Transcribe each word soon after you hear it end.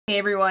Hey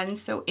everyone,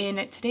 so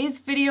in today's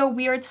video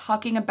we are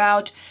talking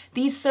about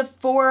the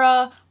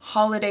Sephora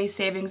holiday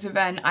savings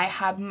event. I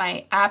have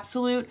my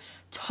absolute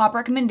top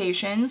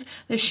recommendations.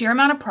 The sheer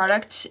amount of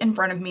product in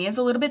front of me is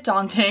a little bit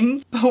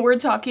daunting, but we're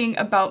talking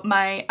about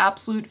my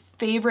absolute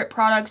favorite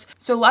products.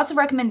 So lots of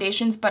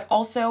recommendations, but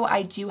also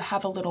I do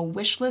have a little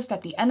wish list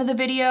at the end of the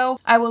video.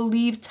 I will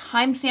leave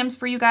timestamps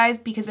for you guys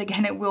because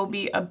again, it will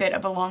be a bit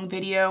of a long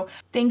video.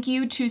 Thank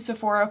you to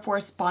Sephora for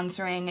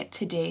sponsoring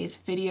today's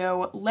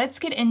video. Let's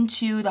get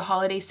into the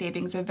holiday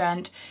savings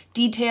event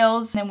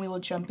details, and then we will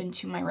jump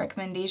into my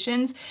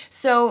recommendations.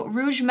 So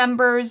Rouge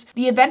members,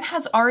 the event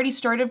has already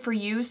started for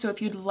you. So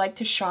if you'd like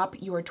to shop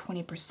your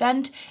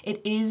 20%,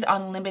 it is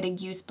on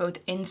limited use both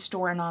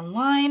in-store and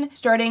online,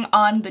 starting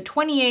on the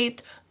 28th,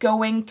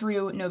 going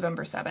through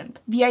November 7th.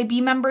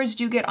 VIB members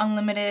do get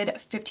unlimited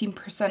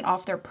 15%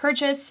 off their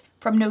purchase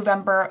from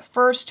November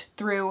 1st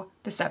through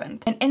the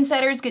 7th. And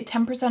insiders get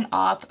 10%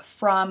 off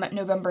from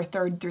November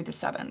 3rd through the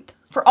 7th.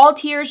 For all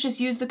tiers, just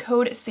use the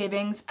code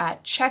SAVINGS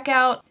at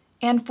checkout.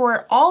 And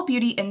for all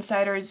beauty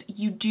insiders,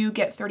 you do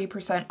get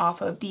 30%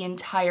 off of the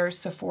entire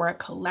Sephora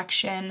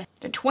collection.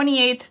 The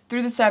 28th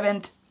through the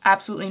 7th,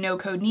 absolutely no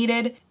code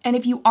needed. And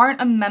if you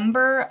aren't a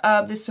member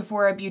of the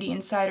Sephora Beauty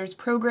Insiders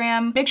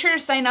program, make sure to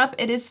sign up.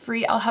 It is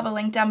free. I'll have a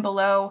link down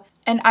below.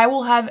 And I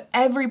will have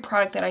every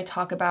product that I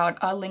talk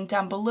about linked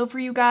down below for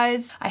you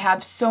guys. I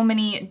have so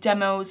many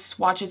demos,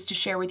 swatches to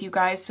share with you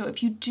guys. So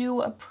if you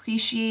do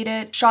appreciate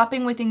it,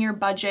 shopping within your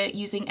budget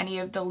using any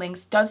of the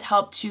links does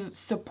help to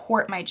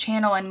support my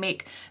channel and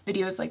make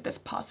videos like this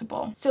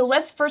possible. So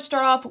let's first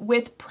start off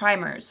with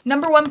primers.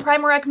 Number one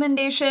primer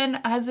recommendation,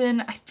 as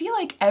in I feel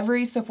like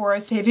every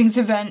Sephora savings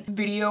event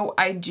video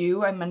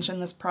I mention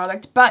this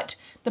product, but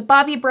the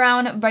Bobbi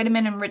Brown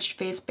Vitamin Enriched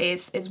Face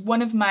Base is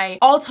one of my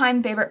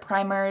all-time favorite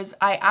primers.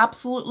 I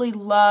absolutely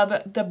love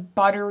the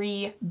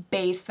buttery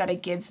base that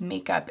it gives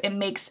makeup. It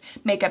makes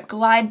makeup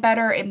glide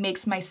better. It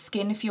makes my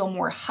skin feel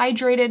more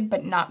hydrated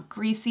but not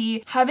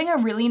greasy. Having a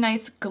really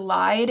nice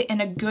glide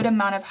and a good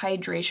amount of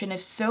hydration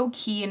is so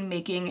key in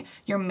making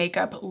your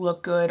makeup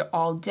look good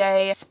all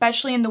day.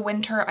 Especially in the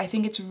winter, I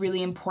think it's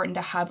really important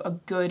to have a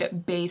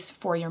good base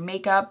for your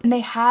makeup. And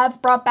they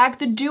have brought back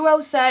the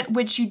Duo set,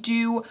 which you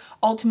do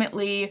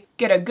ultimately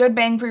get a good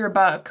bang for your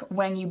buck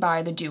when you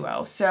buy the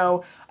Duo.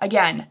 So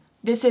again,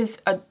 this is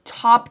a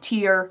top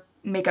tier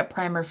makeup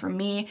primer for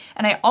me.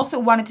 And I also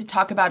wanted to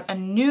talk about a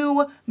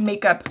new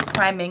makeup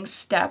priming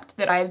step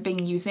that I've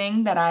been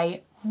using that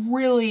I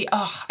really,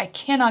 I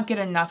cannot get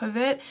enough of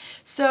it.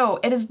 So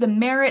it is the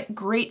Merit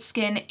Great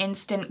Skin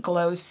Instant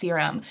Glow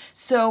Serum.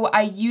 So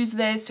I use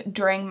this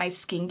during my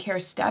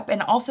skincare step,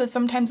 and also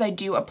sometimes I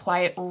do apply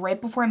it right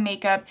before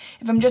makeup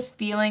if I'm just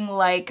feeling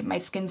like my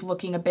skin's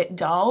looking a bit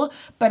dull.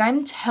 But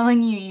I'm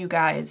telling you, you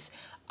guys,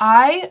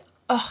 I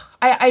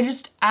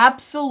just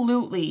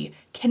absolutely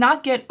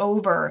cannot get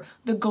over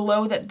the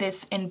glow that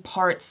this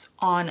imparts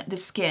on the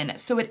skin.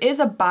 So it is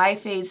a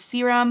bi-phase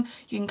serum.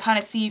 You can kind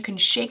of see, you can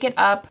shake it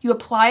up, you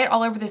apply it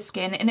all over the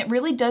skin, and it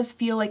really does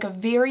feel like a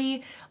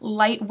very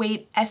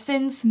lightweight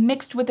essence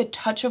mixed with a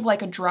touch of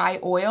like a dry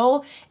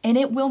oil, and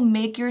it will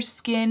make your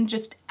skin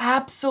just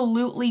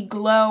absolutely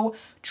glow.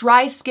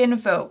 Dry skin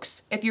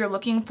folks, if you're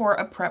looking for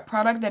a prep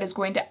product that is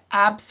going to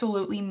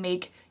absolutely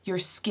make your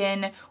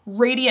skin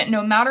radiant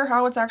no matter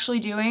how it's actually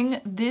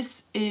doing,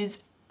 this is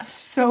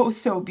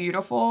so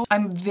beautiful.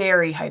 I'm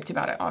very hyped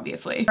about it,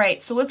 obviously. All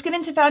right, so let's get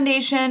into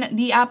foundation.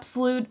 The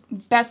absolute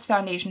best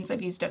foundations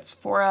I've used at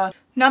Sephora.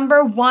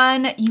 Number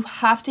one, you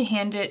have to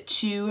hand it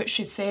to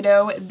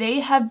Shiseido.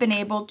 They have been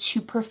able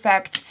to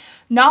perfect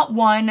not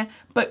one,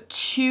 but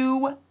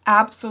two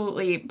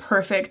absolutely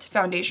perfect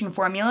foundation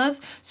formulas.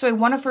 So I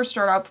want to first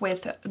start off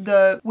with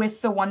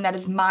the one that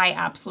is my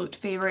absolute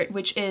favorite,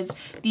 which is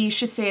the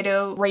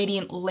Shiseido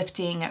Radiant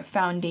Lifting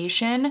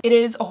Foundation. It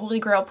is a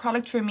holy grail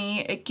product for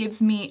me. It gives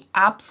me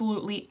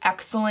absolutely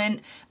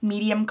excellent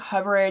medium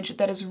coverage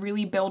that is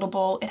really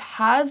buildable. It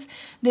has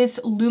this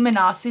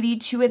luminosity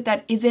to it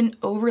that isn't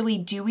overly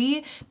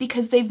dewy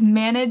because they've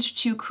managed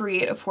to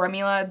create a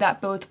formula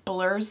that both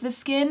blurs the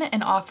skin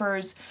and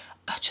offers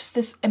just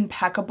this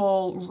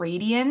impeccable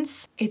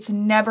radiance. It's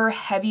never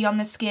heavy on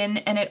the skin,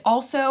 and it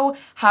also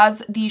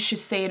has the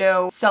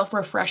Shiseido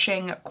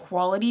self-refreshing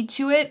quality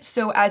to it.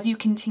 So as you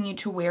continue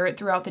to wear it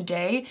throughout the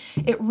day,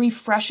 it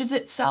refreshes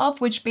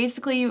itself, which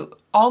basically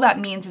all that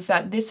means is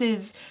that this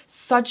is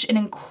such an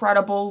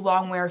incredible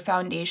long wear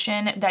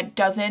foundation that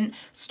doesn't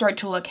start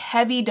to look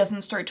heavy,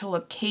 doesn't start to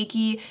look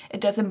cakey,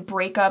 it doesn't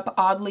break up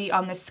oddly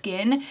on the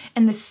skin.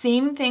 And the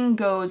same thing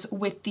goes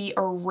with the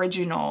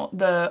original,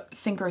 the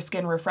Sinker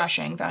Skin Refresh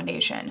refreshing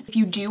foundation. If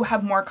you do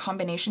have more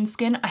combination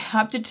skin, I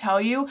have to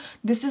tell you,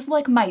 this is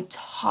like my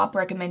top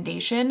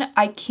recommendation.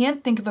 I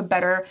can't think of a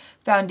better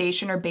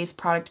foundation or base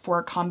product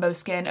for combo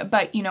skin,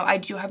 but you know, I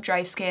do have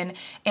dry skin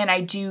and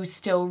I do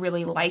still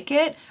really like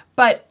it.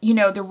 But, you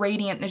know, the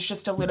Radiant is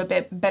just a little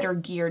bit better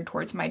geared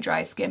towards my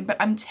dry skin. But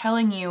I'm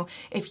telling you,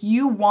 if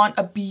you want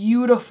a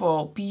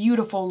beautiful,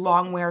 beautiful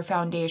long wear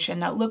foundation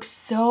that looks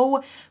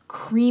so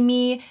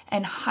creamy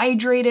and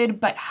hydrated,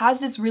 but has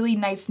this really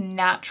nice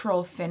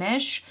natural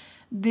finish,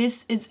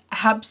 this is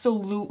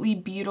absolutely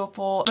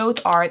beautiful. Both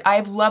are.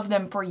 I've loved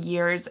them for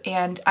years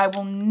and I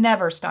will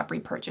never stop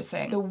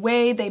repurchasing. The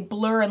way they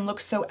blur and look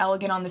so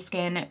elegant on the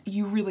skin,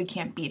 you really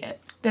can't beat it.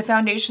 The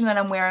foundation that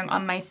I'm wearing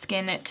on my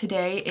skin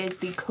today is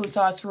the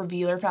Kosas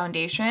Revealer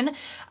Foundation.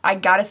 I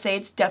gotta say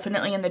it's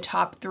definitely in the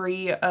top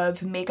 3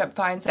 of makeup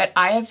finds that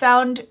I have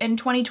found in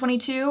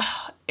 2022.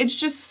 It's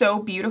just so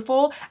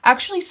beautiful.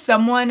 Actually,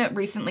 someone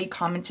recently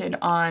commented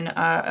on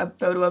a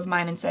photo of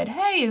mine and said,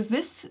 hey, is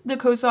this the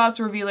Kosas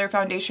Revealer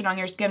Foundation on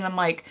your skin? And I'm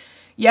like,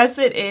 yes,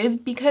 it is,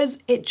 because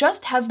it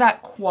just has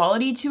that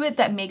quality to it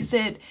that makes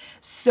it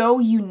so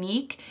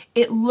unique.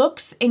 It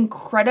looks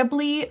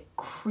incredibly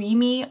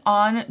creamy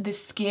on the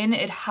skin.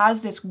 It has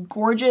this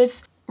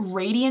gorgeous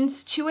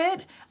radiance to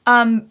it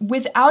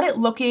without it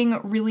looking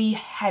really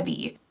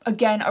heavy.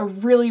 Again, a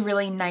really,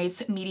 really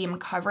nice medium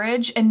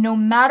coverage. And no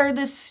matter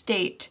the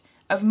state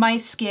of my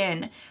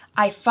skin,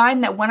 I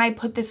find that when I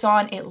put this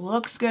on, it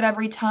looks good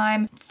every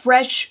time.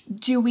 Fresh,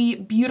 dewy,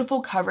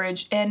 beautiful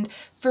coverage. And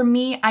for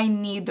me, I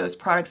need those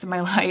products in my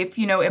life.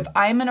 You know, if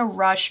I'm in a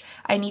rush,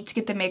 I need to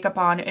get the makeup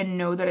on and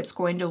know that it's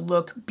going to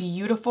look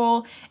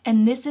beautiful.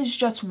 And this is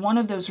just one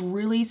of those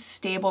really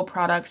stable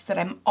products that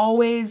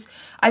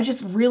I've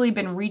just really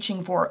been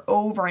reaching for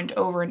over and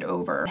over and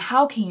over.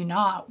 How can you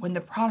not when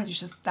the product is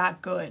just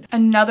that good?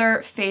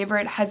 Another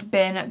favorite has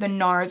been the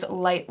NARS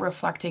Light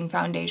Reflecting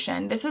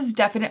Foundation. This is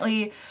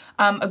definitely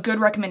a good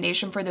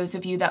recommendation for those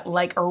of you that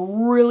like a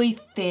really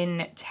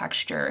thin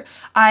texture.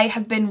 I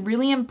have been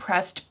really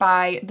impressed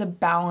by the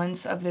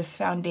balance of this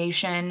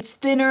foundation. It's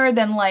thinner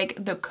than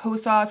like the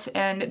Kosas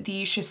and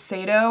the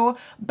Shiseido,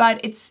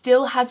 but it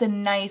still has a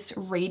nice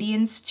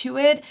radiance to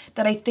it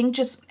that I think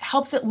just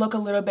helps it look a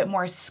little bit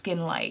more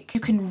skin-like.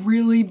 You can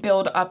really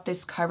build up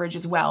this coverage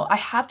as well. I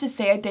have to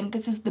say, I think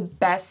this is the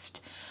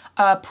best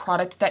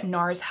product that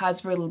NARS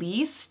has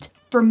released.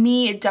 For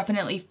me, it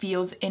definitely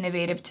feels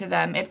innovative to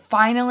them. It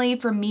finally,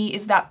 for me,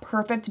 is that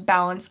perfect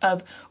balance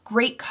of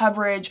great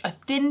coverage, a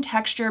thin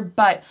texture,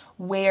 but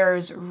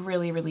wears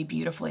really, really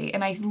beautifully.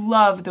 And I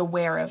love the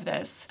wear of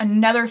this.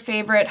 Another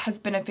favorite, has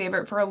been a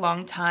favorite for a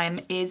long time,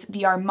 is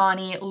the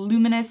Armani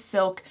Luminous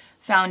Silk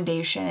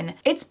Foundation.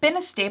 It's been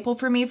a staple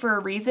for me for a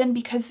reason,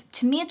 because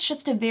to me, it's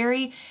just a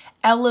very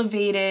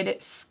elevated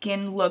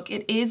skin look.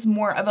 It is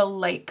more of a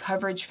light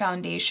coverage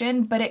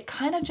foundation, but it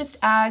kind of just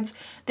adds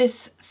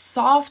this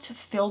soft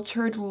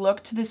filtered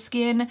look to the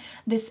skin,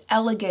 this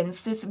elegance,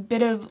 this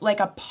bit of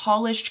like a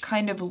polished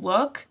kind of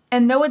look.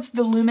 And though it's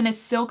the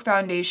Luminous Silk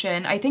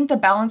Foundation, I think the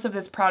balance of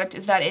this product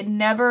is that it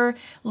never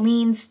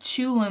leans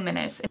too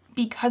luminous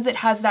because it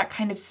has that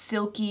kind of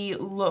silky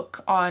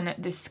look on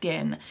the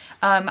skin.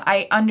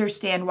 I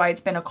understand why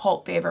it's been a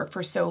cult favorite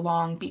for so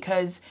long,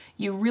 because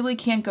you really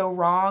can't go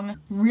wrong.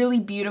 Really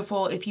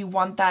beautiful if you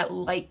want that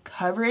light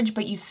coverage,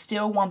 but you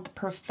still want the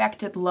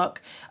perfected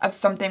look of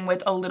something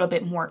with a little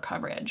bit more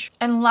coverage.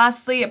 And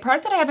lastly, a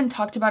product that I haven't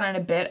talked about in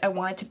a bit, I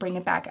wanted to bring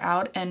it back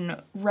out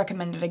and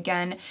recommend it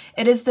again.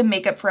 It is the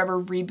Makeup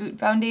Forever Reboot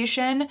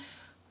Foundation.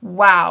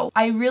 Wow.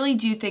 I really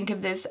do think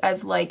of this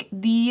as like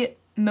the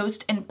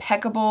most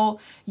impeccable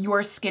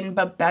your skin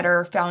but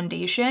better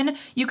foundation.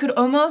 You could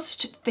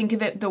almost think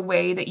of it the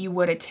way that you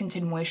would a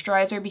tinted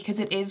moisturizer, because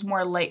it is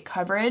more light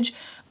coverage,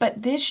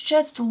 but this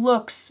just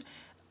looks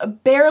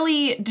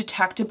barely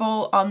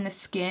detectable on the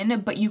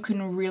skin, but you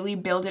can really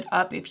build it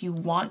up if you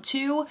want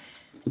to.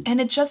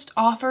 And it just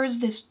offers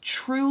this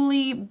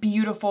truly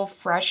beautiful,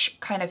 fresh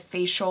kind of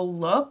facial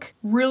look.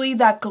 Really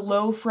that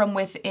glow from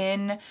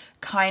within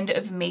kind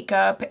of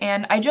makeup.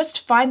 And I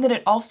just find that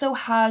it also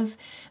has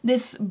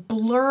this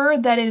blur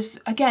that is,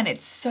 again,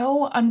 it's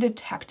so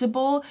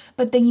undetectable,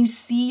 but then you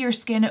see your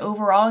skin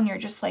overall and you're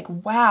just like,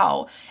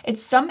 wow, it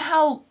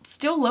somehow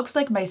still looks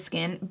like my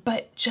skin,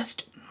 but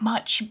just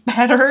much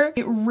better.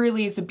 It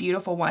really is a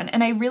beautiful one.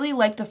 And I really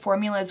like the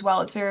formula as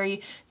well. It's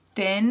very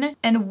thin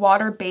and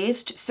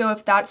water-based, so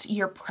if that's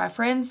your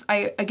preference,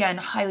 I again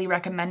highly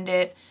recommend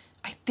it.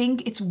 I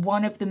think it's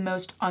one of the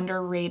most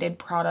underrated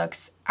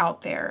products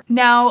out there.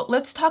 Now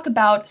let's talk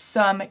about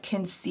some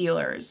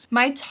concealers.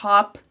 My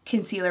top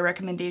concealer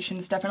recommendation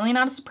is definitely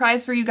not a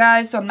surprise for you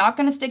guys, so I'm not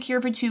going to stick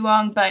here for too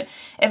long, but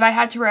if I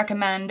had to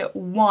recommend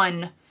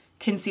one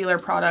concealer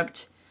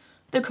product,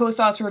 the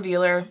Kosas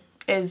Revealer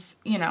is,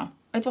 you know,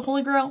 it's a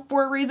holy grail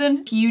for a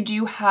reason. You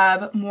do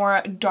have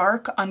more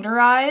dark under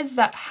eyes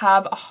that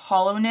have a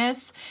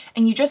hollowness,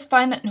 and you just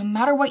find that no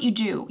matter what you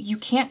do, you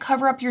can't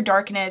cover up your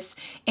darkness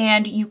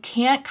and you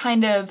can't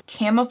kind of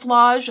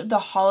camouflage the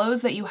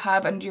hollows that you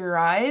have under your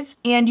eyes.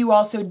 And you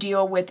also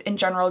deal with, in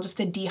general, just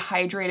a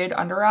dehydrated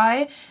under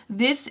eye.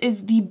 This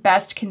is the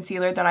best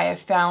concealer that I have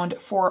found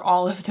for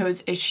all of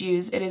those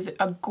issues. It is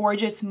a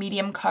gorgeous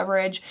medium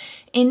coverage,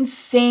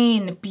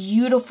 insane,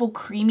 beautiful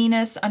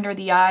creaminess under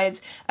the eyes.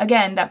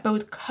 Again, that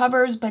both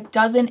covers but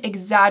doesn't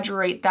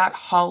exaggerate that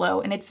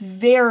hollow, and it's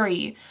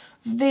very,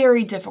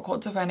 very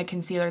difficult to find a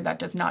concealer that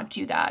does not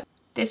do that.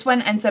 This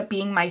one ends up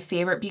being my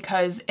favorite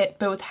because it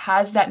both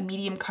has that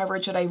medium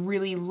coverage that I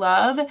really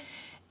love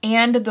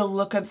and the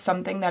look of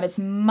something that is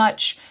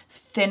much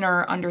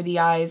thinner under the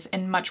eyes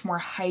and much more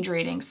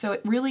hydrating. So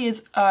it really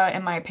is,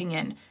 in my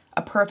opinion,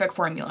 a perfect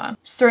formula.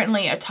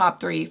 Certainly a top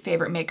 3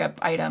 favorite makeup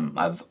item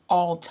of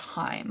all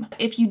time.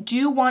 If you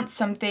do want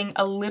something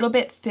a little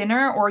bit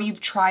thinner, or you've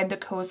tried the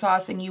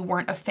Kosas and you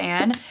weren't a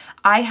fan,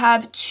 I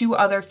have 2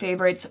 other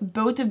favorites.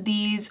 Both of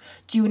these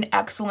do an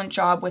excellent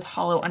job with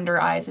hollow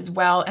under eyes as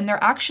well. And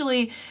they're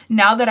actually,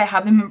 now that I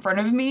have them in front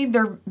of me,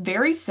 they're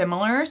very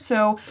similar.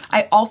 So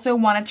I also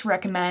wanted to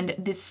recommend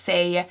this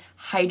Say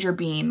Hydra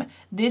Beam.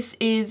 This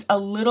is a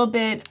little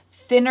bit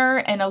thinner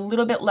and a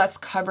little bit less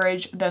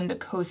coverage than the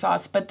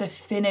Kosas, but the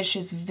finish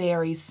is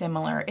very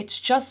similar. It's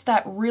just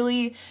that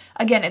really,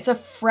 again, it's a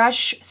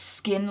fresh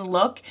skin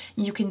look.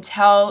 You can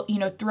tell, you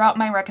know, throughout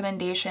my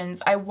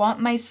recommendations, I want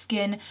my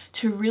skin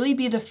to really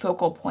be the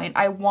focal point.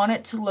 I want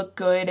it to look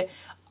good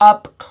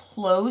up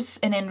close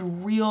and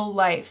in real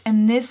life.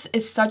 And this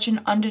is such an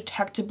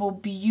undetectable,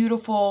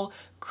 beautiful,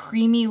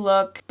 creamy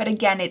look. But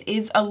again, it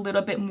is a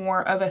little bit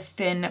more of a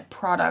thin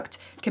product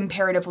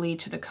comparatively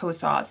to the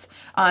Kosas.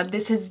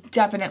 This has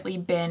definitely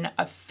been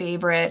a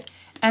favorite.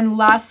 And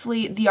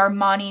lastly, the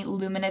Armani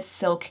Luminous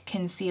Silk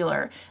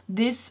Concealer.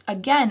 This,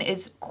 again,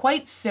 is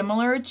quite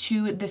similar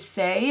to the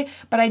Say,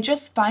 but I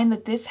just find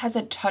that this has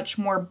a touch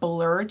more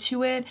blur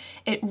to it.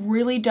 It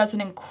really does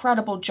an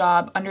incredible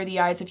job under the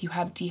eyes if you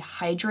have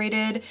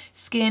dehydrated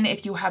skin,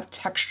 if you have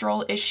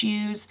textural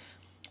issues.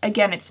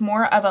 Again, it's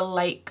more of a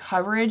light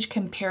coverage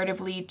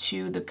comparatively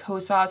to the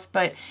Kosas,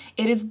 but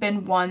it has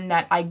been one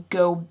that I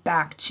go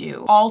back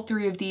to. All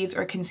 3 of these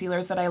are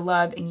concealers that I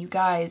love, and you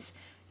guys,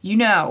 you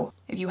know,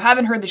 if you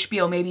haven't heard the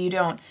spiel, maybe you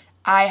don't,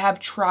 I have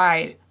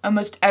tried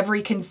almost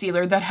every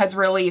concealer that has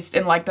released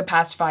in like the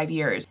past 5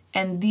 years.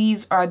 And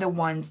these are the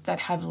ones that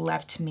have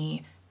left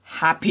me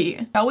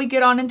happy. Shall we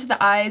get on into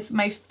the eyes?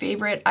 My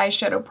favorite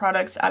eyeshadow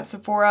products at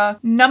Sephora.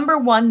 Number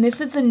 1, this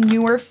is a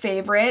newer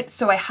favorite,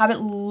 so I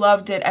haven't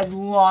loved it as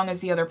long as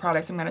the other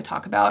products I'm going to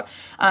talk about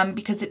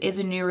because it is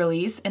a new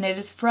release, and it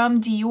is from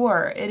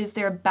Dior. It is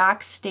their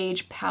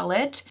Backstage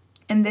palette,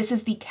 and this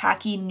is the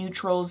Khaki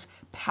Neutrals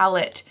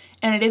palette,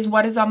 and it is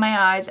what is on my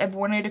eyes. I've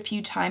worn it a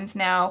few times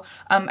now.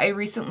 I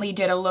recently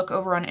did a look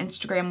over on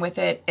Instagram with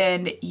it,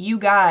 and you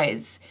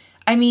guys,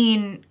 I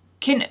mean,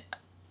 can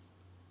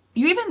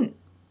you even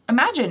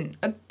imagine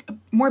a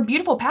more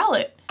beautiful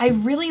palette? I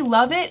really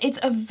love it. It's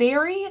a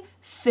very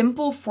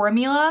simple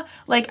formula.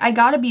 Like, I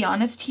gotta be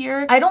honest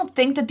here, I don't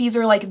think that these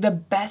are like the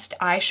best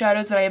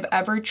eyeshadows that I have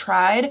ever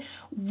tried.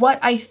 What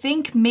I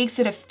think makes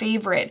it a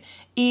favorite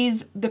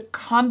is the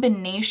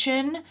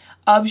combination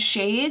of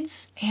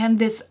shades and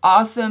this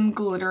awesome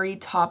glittery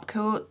top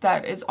coat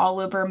that is all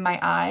over my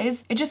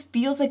eyes. It just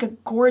feels like a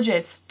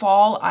gorgeous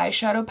fall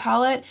eyeshadow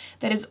palette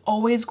that is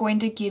always going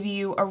to give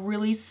you a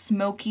really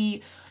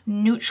smoky,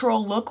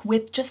 neutral look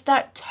with just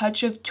that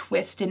touch of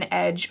twist and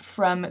edge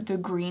from the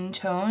green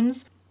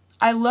tones.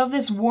 I love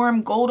this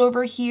warm gold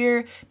over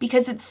here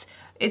because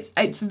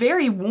it's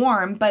very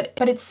warm, but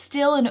it's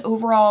still an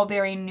overall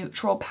very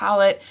neutral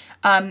palette.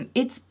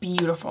 It's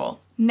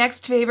beautiful.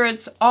 Next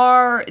favorites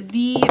are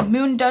the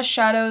Moon Dust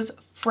shadows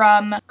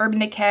from Urban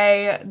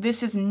Decay.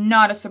 This is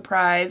not a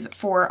surprise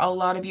for a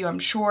lot of you, I'm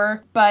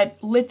sure, but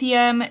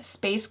Lithium,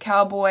 Space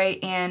Cowboy,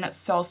 and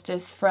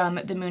Solstice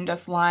from the Moon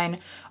Dust line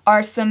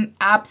are some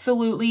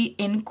absolutely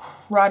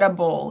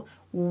incredible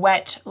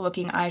wet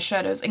looking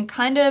eyeshadows, and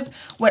kind of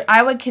what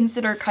I would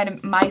consider kind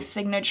of my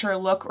signature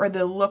look, or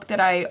the look that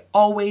I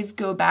always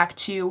go back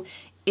to,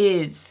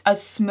 is a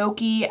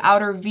smoky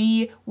outer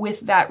V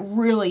with that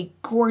really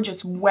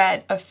gorgeous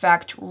wet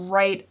effect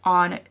right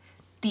on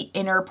the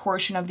inner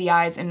portion of the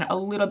eyes and a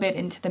little bit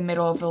into the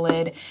middle of the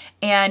lid.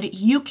 And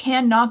you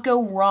cannot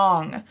go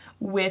wrong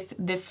with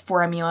this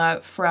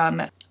formula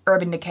from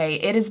Urban Decay.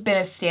 It has been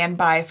a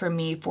standby for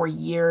me for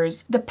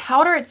years. The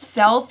powder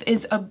itself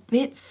is a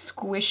bit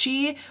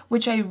squishy,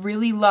 which I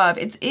really love.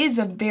 It is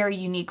a very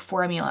unique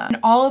formula. And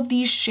all of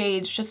these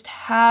shades just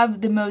have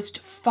the most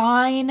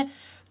fine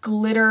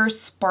glitter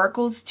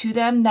sparkles to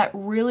them that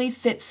really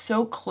sit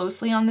so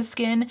closely on the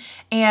skin,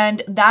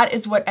 and that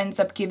is what ends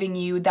up giving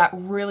you that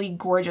really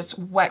gorgeous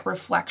wet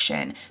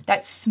reflection,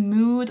 that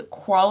smooth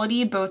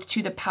quality both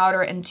to the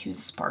powder and to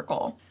the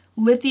sparkle.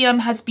 Lithium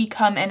has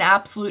become an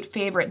absolute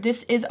favorite.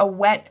 This is a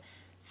wet,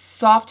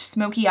 soft,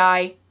 smoky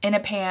eye in a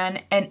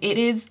pan, and it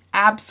is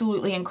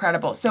absolutely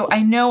incredible. So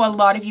I know a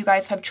lot of you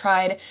guys have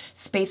tried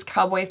Space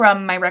Cowboy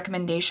from my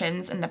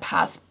recommendations in the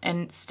past,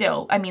 and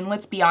still, I mean,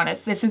 let's be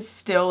honest, this is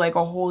still like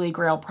a holy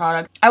grail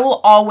product. I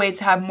will always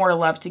have more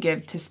love to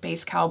give to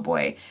Space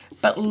Cowboy,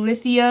 but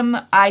Lithium,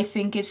 I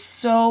think, is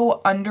so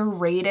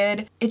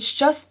underrated. It's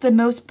just the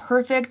most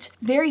perfect,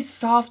 very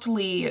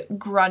softly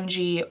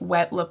grungy,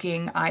 wet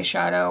looking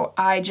eyeshadow.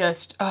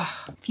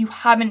 If you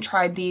haven't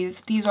tried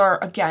these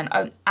are, again,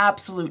 an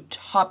absolute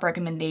top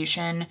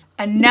recommendation.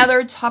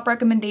 Another top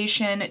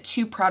recommendation,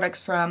 2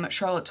 products from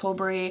Charlotte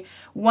Tilbury,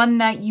 one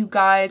that you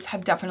guys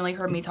have definitely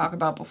heard me talk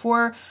about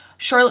before,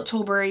 Charlotte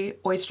Tilbury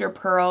Oyster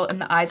Pearl and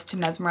the Eyes to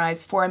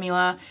Mesmerize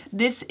formula.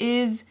 This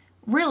is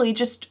really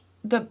just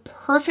the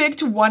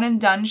perfect one and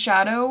done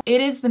shadow. It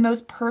is the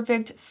most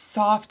perfect,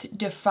 soft,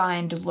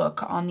 defined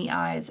look on the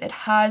eyes. It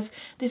has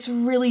this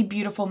really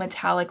beautiful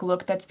metallic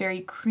look that's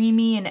very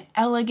creamy and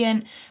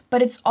elegant,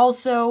 but it's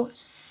also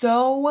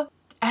so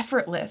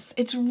effortless.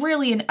 It's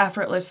really an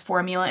effortless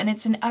formula, and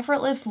it's an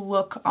effortless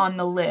look on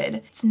the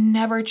lid. It's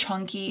never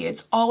chunky.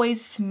 It's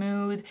always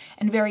smooth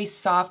and very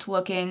soft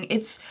looking.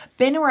 It's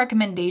been a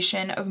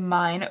recommendation of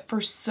mine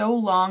for so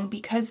long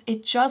because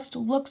it just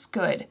looks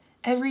good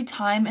every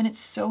time, and it's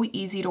so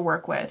easy to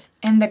work with.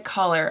 And the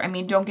color, I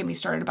mean, don't get me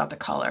started about the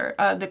color.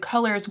 The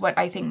color is what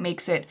I think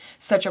makes it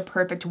such a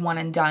perfect one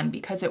and done,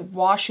 because it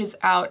washes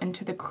out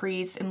into the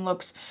crease and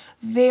looks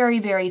very,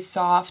 very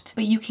soft,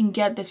 but you can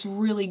get this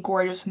really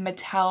gorgeous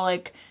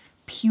metallic,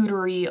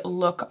 pewtery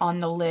look on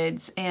the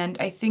lids, and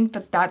I think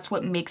that that's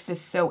what makes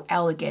this so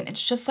elegant.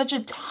 It's just such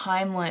a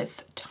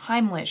timeless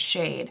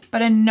shade.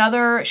 But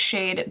another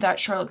shade that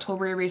Charlotte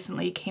Tilbury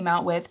recently came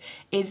out with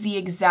is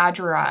the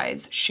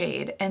Exaggerize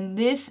shade, and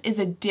this is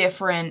a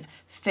different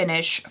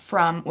finish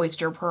from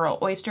Oyster Pearl.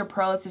 Oyster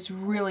Pearl is this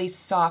really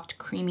soft,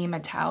 creamy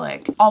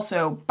metallic.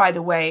 Also, by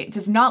the way, it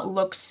does not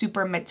look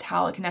super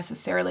metallic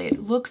necessarily.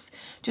 It looks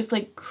just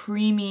like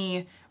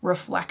creamy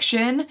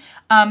reflection.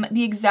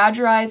 The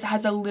Exaggerize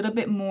has a little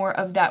bit more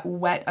of that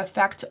wet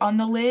effect on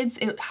the lids.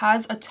 It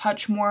has a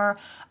touch more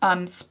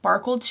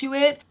sparkle to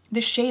it.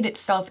 The shade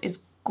itself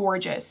is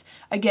gorgeous.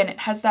 Again, it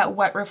has that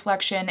wet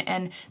reflection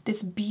and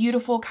this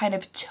beautiful kind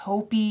of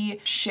taupey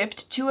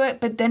shift to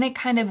it, but then it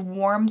kind of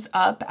warms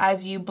up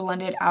as you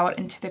blend it out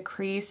into the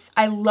crease.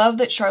 I love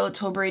that Charlotte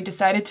Tilbury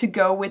decided to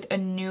go with a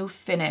new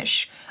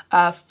finish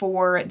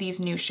for these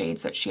new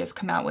shades that she has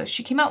come out with.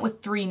 She came out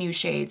with 3 new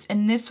shades,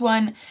 and this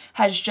one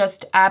has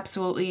just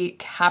absolutely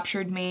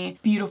captured me.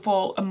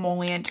 Beautiful,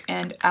 emollient,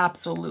 and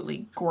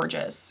absolutely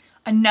gorgeous.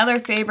 Another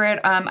favorite,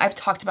 I've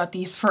talked about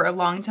these for a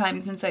long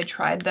time since I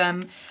tried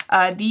them.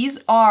 These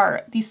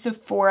are the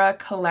Sephora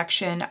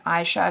collection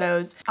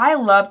eyeshadows. I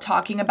love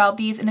talking about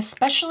these, and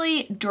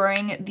especially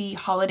during the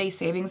holiday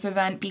savings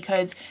event,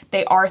 because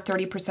they are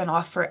 30%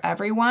 off for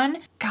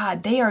everyone.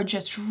 God, they are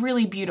just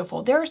really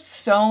beautiful. There are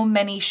so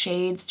many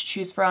shades to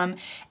choose from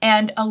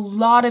and a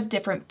lot of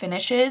different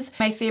finishes.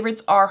 My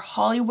favorites are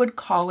Hollywood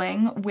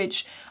Calling,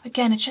 which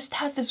again, it just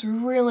has this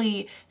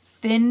really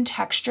thin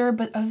texture,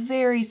 but a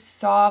very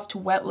soft,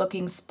 wet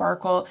looking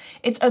sparkle.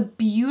 It's a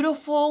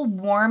beautiful,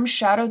 warm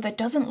shadow that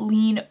doesn't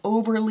lean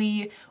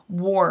overly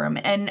warm.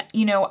 And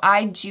you know,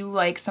 I do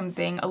like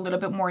something a little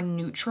bit more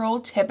neutral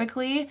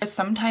typically,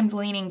 sometimes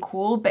leaning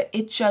cool, but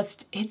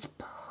it's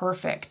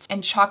perfect.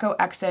 And Choco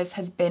Excess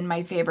has been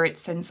my favorite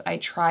since I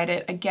tried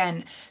it.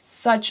 Again,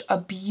 such a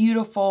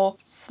beautiful,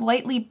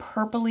 slightly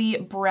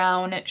purpley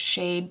brown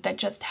shade that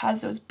just has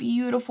those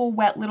beautiful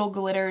wet little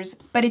glitters.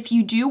 But if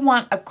you do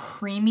want a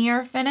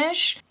creamier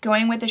finish,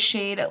 going with a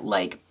shade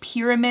like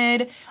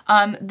Pyramid,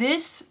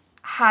 this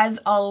has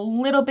a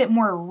little bit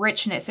more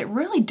richness. It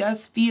really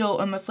does feel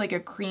almost like a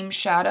cream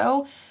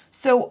shadow.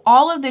 So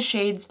all of the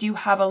shades do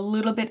have a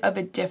little bit of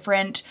a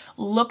different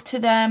look to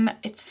them.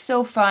 It's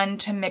so fun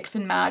to mix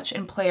and match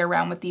and play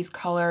around with these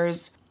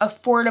colors.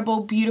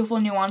 Affordable, beautiful,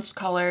 nuanced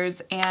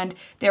colors, and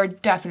they're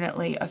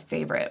definitely a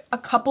favorite. A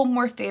couple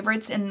more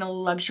favorites in the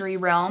luxury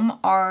realm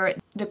are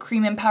the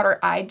cream and powder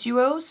eye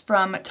duos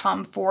from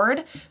Tom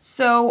Ford.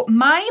 So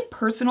my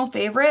personal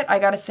favorite, I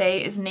gotta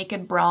say, is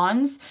Naked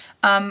Bronze.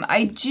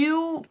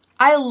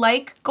 I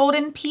like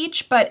Golden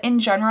Peach, but in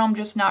general, I'm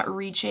just not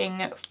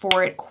reaching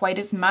for it quite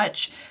as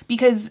much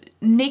because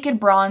Naked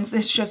Bronze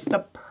is just the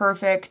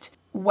perfect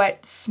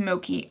wet,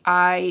 smoky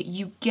eye.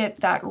 You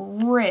get that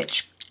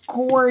rich,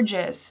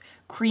 gorgeous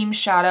cream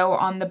shadow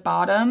on the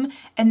bottom,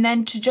 and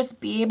then to just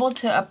be able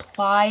to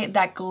apply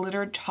that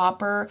glitter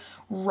topper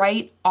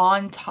right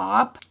on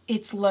top,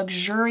 it's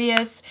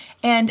luxurious,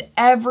 and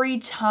every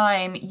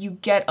time you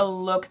get a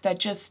look that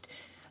just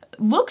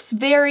looks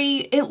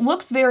very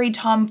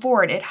Tom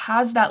Ford. It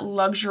has that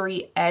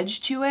luxury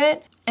edge to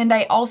it. And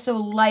I also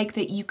like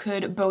that you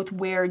could both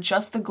wear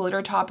just the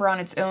glitter topper on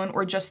its own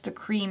or just the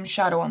cream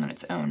shadow on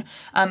its own.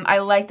 I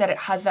like that it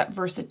has that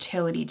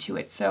versatility to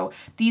it. So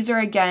these are,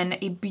 again,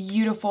 a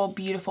beautiful,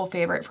 beautiful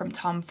favorite from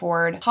Tom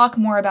Ford. Talk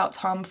more about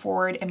Tom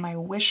Ford in my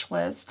wish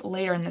list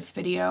later in this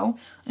video,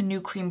 a new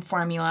cream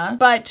formula.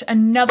 But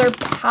another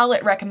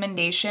palette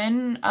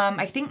recommendation,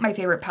 I think my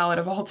favorite palette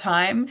of all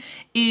time,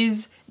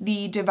 is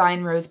the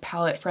Divine Rose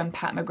palette from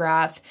Pat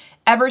McGrath.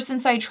 Ever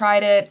since I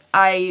tried it,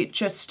 I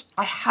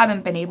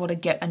haven't been able to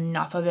get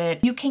enough of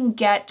it. You can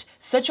get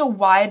such a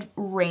wide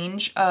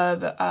range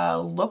of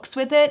looks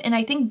with it, and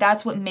I think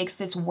that's what makes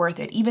this worth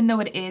it. Even though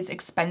it is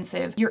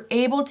expensive, you're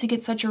able to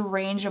get such a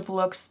range of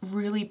looks,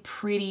 really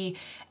pretty,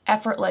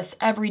 effortless,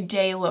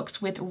 everyday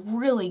looks with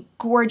really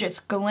gorgeous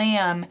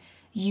glam,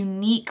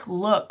 unique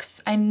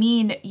looks. I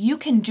mean, you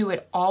can do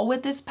it all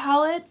with this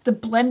palette. The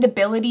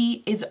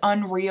blendability is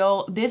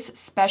unreal. This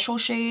special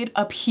shade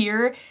up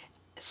here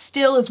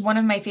still is one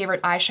of my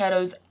favorite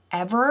eyeshadows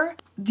ever.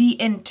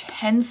 The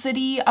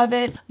intensity of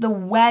it, the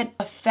wet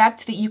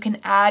effect that you can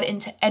add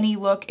into any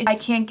look, I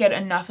can't get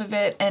enough of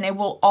it, and it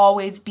will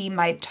always be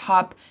my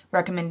top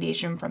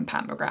recommendation from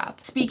Pat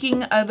McGrath.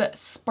 Speaking of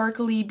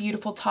sparkly,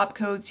 beautiful top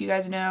coats, you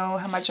guys know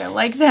how much I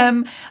like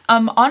them.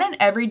 On an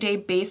everyday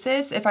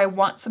basis, if I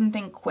want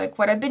something quick,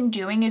 what I've been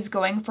doing is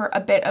going for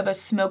a bit of a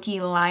smoky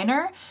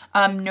liner,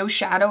 no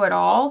shadow at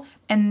all,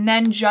 and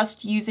then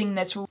just using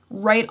this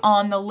right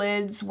on the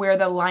lids where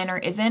the liner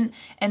isn't.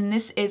 And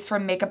this is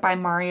from Makeup by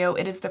Mario.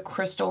 It is the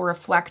Crystal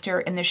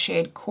Reflector in the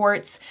shade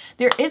Quartz.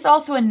 There is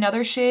also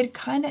another shade,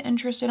 kind of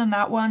interested in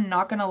that one,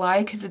 not gonna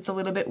lie, because it's a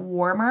little bit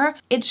warmer.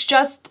 It's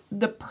just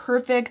the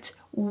perfect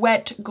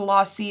wet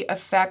glossy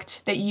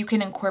effect that you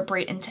can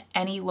incorporate into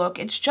any look.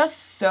 It's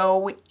just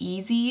so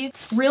easy.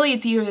 Really,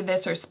 it's either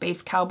this or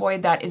Space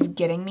Cowboy that is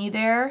getting me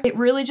there. It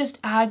really just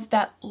adds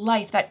that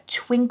life, that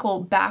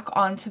twinkle back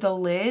onto the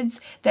lids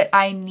that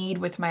I need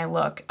with my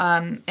look.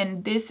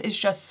 And this is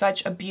just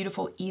such a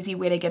beautiful, easy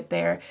way to get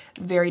there.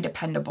 Very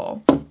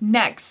dependable.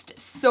 Next,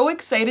 so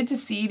excited to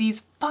see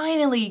these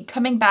finally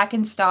coming back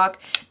in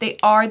stock. They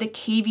are the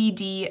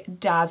KVD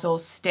Dazzle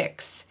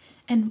Sticks.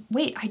 And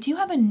wait, I do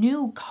have a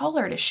new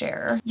color to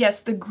share. Yes,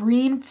 the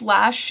green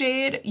flash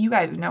shade. You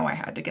guys know I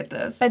had to get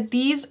this. But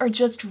these are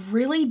just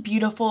really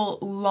beautiful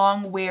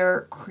long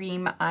wear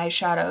cream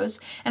eyeshadows.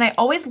 And I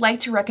always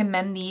like to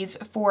recommend these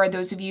for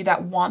those of you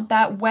that want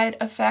that wet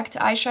effect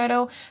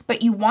eyeshadow,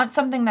 but you want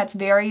something that's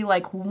very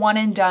like one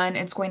and done.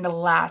 It's going to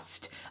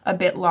last a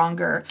bit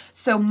longer.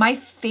 So my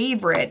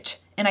favorite,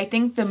 and I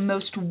think the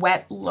most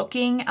wet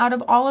looking out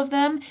of all of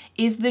them,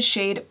 is the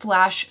shade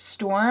Flash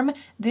Storm.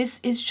 This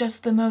is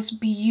just the most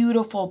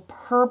beautiful,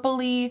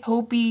 purpley,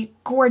 taupey,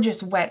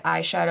 gorgeous wet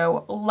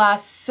eyeshadow.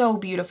 Lasts so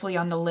beautifully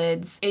on the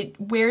lids. It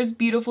wears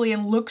beautifully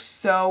and looks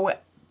so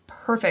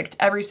perfect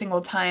every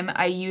single time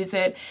I use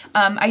it.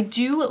 I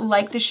do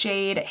like the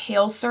shade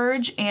Hail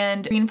Surge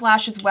and Green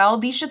Flash as well.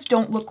 These just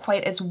don't look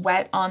quite as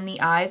wet on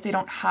the eyes. They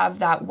don't have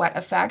that wet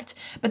effect,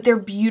 but they're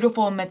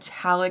beautiful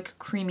metallic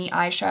creamy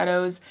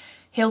eyeshadows.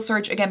 Hail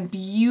Surge, again,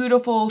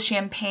 beautiful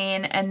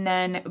champagne, and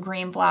then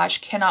Green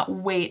Flash. Cannot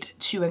wait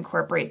to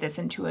incorporate this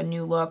into a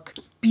new look.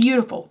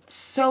 Beautiful.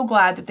 So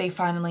glad that they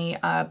finally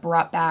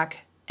brought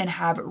back and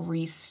have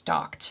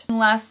restocked. And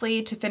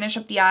lastly, to finish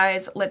up the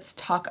eyes, let's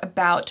talk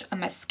about a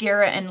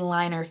mascara and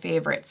liner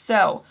favorite.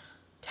 So,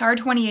 Tower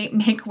 28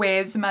 Make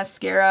Waves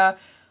mascara.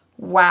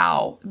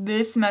 Wow,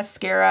 this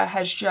mascara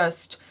has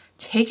just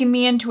taken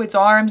me into its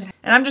arms,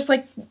 and I'm just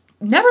like,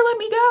 never let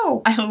me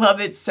go. I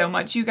love it so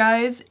much, you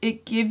guys.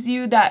 It gives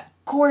you that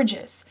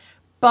gorgeous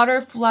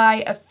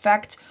butterfly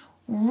effect,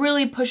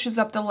 really pushes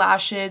up the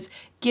lashes,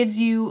 gives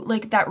you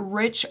like that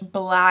rich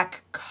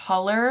black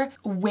color,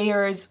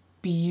 wears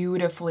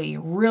beautifully.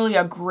 Really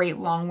a great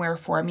long wear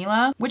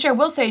formula, which I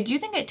will say, I do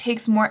think it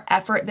takes more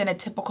effort than a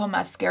typical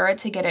mascara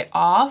to get it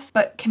off,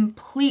 but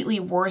completely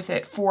worth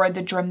it for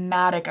the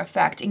dramatic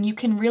effect. And you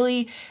can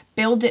really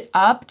build it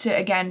up to,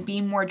 again,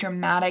 be more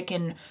dramatic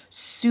and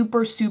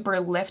super, super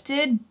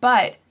lifted,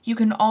 but you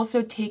can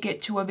also take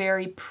it to a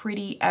very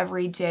pretty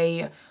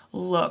everyday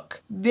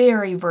look.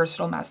 Very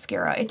versatile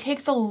mascara. It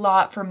takes a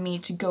lot for me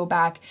to go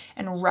back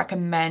and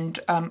recommend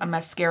a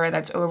mascara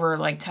that's over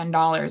like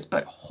 $10,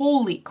 but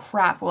holy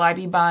crap, will I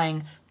be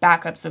buying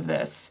backups of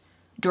this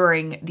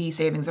during the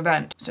savings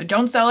event. So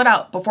don't sell it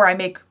out before I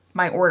make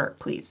my order,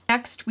 please.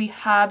 Next, we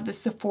have the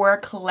Sephora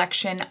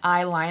Collection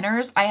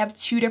eyeliners. I have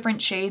two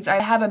different shades.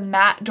 I have a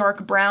matte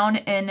dark brown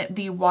in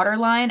the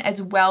waterline,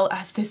 as well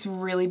as this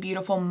really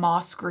beautiful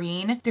moss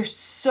green. They're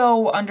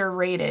so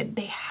underrated.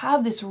 They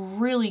have this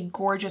really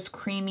gorgeous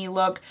creamy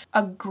look,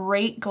 a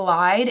great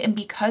glide, and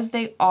because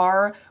they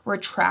are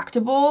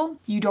retractable,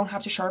 you don't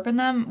have to sharpen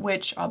them,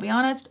 which I'll be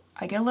honest,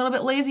 I get a little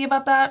bit lazy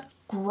about that.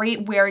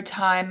 Great wear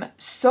time,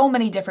 so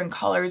many different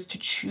colors to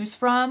choose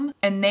from,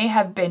 and they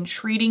have been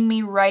treating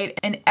me right.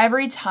 And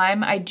every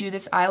time I do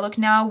this eye look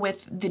now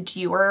with the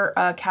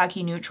Dior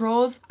khaki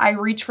neutrals, I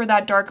reach for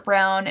that dark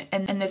brown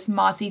and this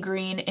mossy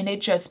green, and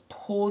it just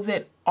pulls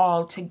it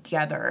all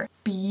together.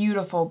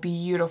 Beautiful,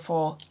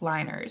 beautiful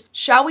liners.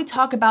 Shall we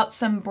talk about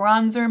some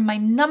bronzer? My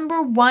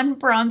number one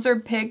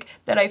bronzer pick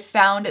that I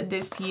found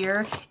this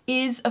year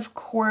is, of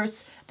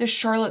course, the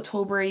Charlotte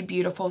Tilbury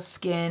Beautiful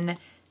Skin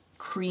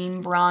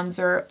cream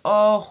bronzer.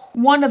 Oh,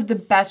 one of the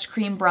best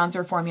cream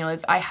bronzer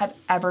formulas I have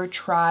ever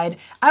tried.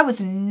 I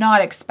was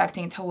not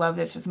expecting to love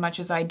this as much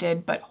as I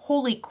did, but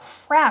holy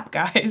crap,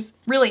 guys.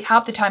 Really,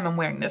 half the time I'm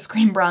wearing this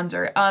cream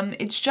bronzer.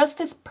 It's just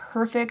this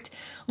perfect,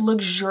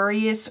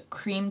 luxurious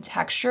cream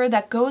texture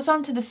that goes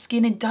onto the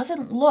skin. It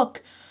doesn't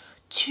look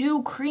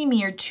too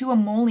creamy or too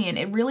emollient.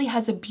 It really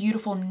has a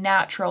beautiful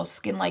natural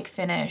skin-like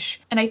finish.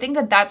 And I think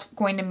that that's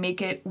going to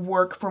make it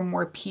work for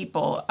more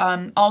people.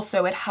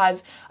 Also, it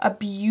has a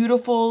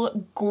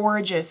beautiful,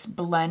 gorgeous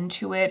blend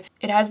to it.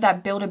 It has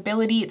that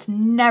buildability. It's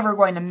never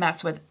going to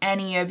mess with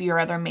any of your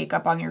other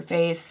makeup on your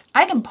face.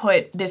 I can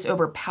put this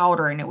over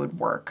powder and it would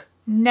work.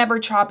 Never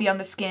choppy on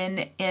the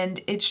skin,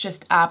 and it's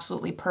just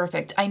absolutely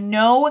perfect. I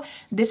know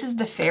this is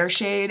the fair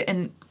shade,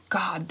 and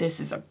God, this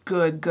is a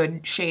good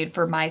shade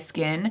for my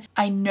skin.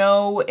 I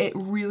know it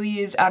really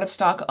is out of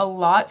stock a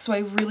lot, so I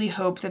really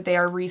hope that they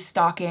are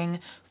restocking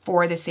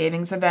for the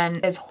savings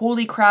event. As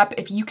holy crap,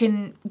 if you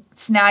can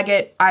snag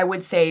it, I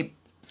would say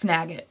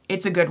snag it.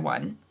 It's a good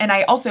one. And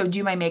I also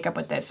do my makeup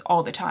with this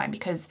all the time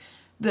because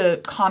the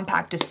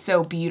compact is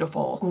so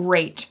beautiful.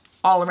 Great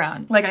all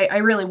around. Like, I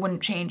really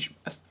wouldn't change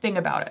a thing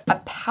about it. A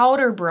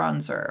powder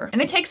bronzer.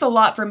 And it takes a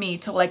lot for me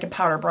to like a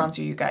powder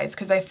bronzer, you guys,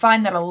 because I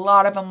find that a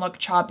lot of them look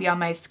choppy on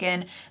my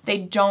skin. They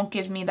don't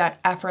give me that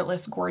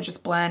effortless, gorgeous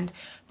blend.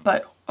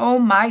 But oh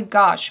my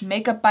gosh,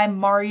 Makeup by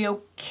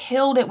Mario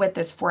killed it with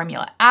this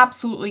formula.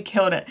 Absolutely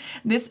killed it.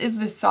 This is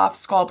the Soft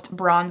Sculpt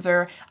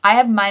bronzer. I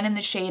have mine in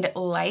the shade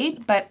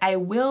Light, but I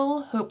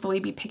will hopefully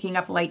be picking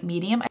up Light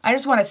Medium. I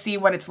just want to see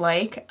what it's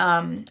like.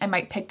 I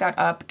might pick that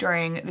up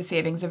during the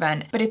savings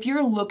event. But if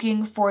you're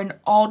looking for an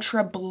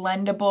ultra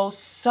blendable,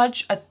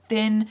 such a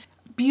thin,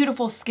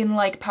 beautiful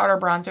skin-like powder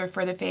bronzer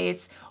for the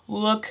face,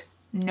 look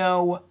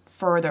no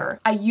further.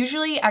 I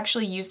usually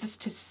actually use this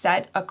to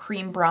set a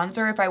cream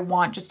bronzer if I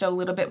want just a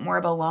little bit more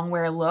of a long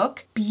wear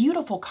look.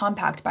 Beautiful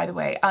compact, by the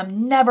way.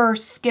 Never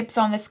skips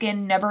on the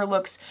skin, never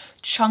looks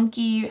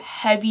chunky,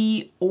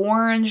 heavy,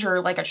 orange, or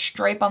like a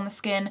stripe on the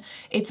skin.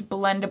 It's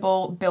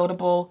blendable,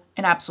 buildable,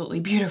 and absolutely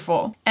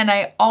beautiful. And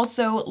I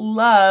also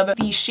love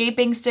the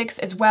shaping sticks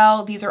as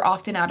well. These are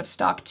often out of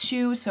stock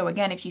too, so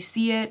again, if you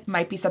see it,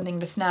 might be something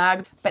to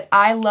snag. But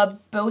I love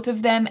both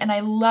of them, and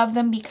I love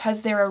them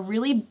because they're a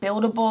really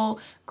buildable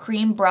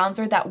cream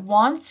bronzer that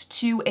wants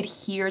to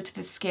adhere to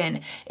the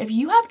skin. If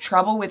you have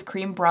trouble with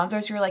cream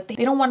bronzers, you're like, they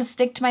don't want to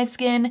stick to my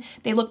skin,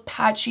 they look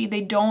patchy,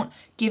 they don't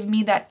give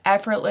me that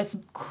effortless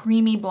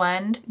creamy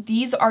blend.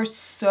 These are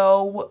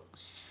so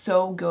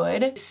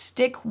good.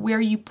 Stick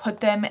where you put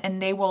them and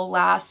they will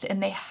last,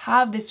 and they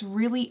have this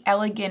really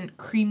elegant,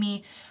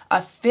 creamy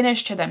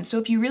finish to them. So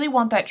if you really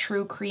want that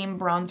true cream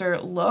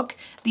bronzer look,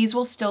 these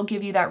will still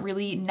give you that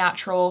really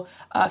natural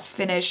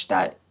finish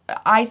that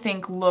I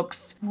think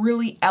looks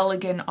really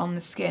elegant on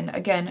the skin.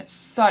 Again,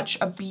 such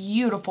a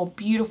beautiful,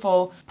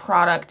 beautiful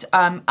product.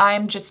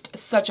 I'm just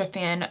such a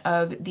fan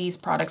of these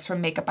products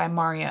from Makeup by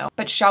Mario.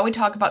 But shall we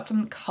talk about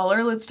some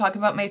color? Let's talk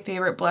about my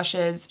favorite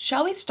blushes.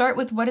 Shall we start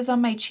with what is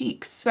on my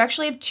cheeks? So I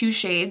actually have two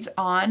shades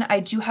on. I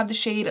do have the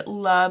shade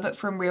Love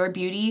from Rare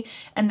Beauty,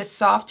 and the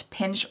Soft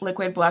Pinch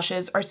liquid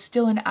blushes are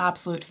still an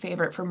absolute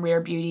favorite from Rare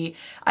Beauty.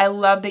 I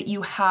love that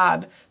you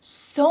have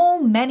so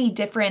many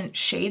different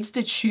shades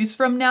to choose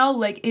from now.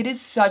 Like, it is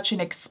such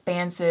an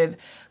expansive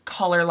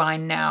color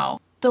line now.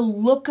 The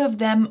look of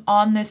them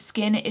on the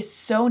skin is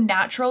so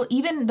natural,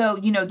 even though,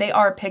 you know, they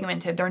are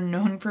pigmented. They're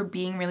known for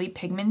being really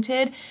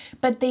pigmented,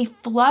 but they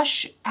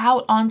flush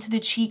out onto the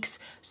cheeks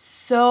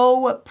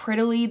so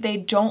prettily. They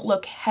don't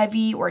look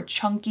heavy or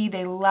chunky.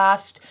 They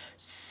last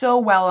so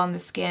well on the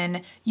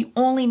skin. You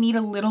only need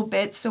a little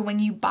bit, so when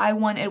you buy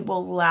one, it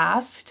will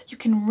last. You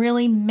can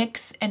really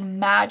mix and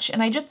match,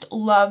 and I just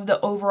love the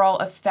overall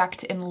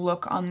effect and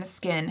look on the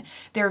skin.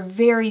 They're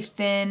very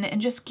thin and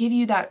just give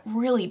you that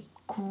really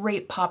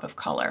great pop of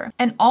color.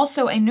 And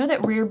also, I know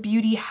that Rare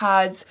Beauty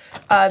has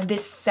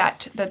this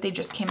set that they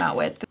just came out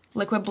with, the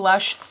liquid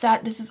blush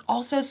set. This is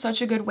also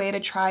such a good way to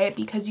try it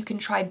because you can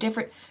try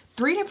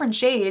three different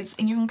shades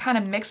and you can kind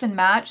of mix and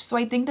match. So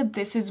I think that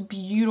this is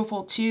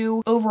beautiful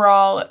too.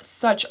 Overall,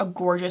 such a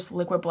gorgeous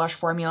liquid blush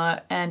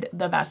formula and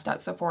the best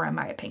at Sephora in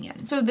my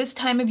opinion. So this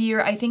time of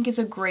year, I think is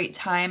a great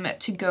time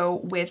to go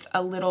with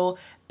a little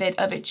bit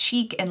of a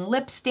cheek and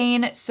lip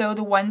stain. So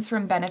the ones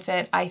from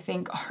Benefit I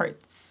think are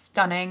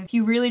stunning. If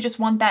you really just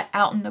want that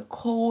out in the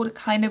cold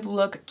kind of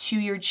look to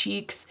your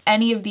cheeks,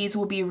 any of these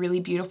will be really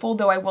beautiful,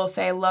 though I will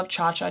say I love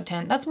Cha Cha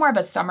Tint. That's more of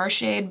a summer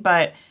shade,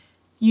 but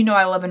you know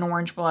I love an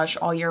orange blush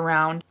all year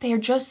round. They are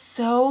just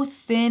so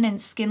thin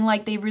and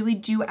skin-like. They really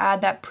do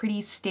add that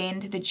pretty stain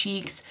to the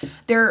cheeks.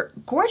 They're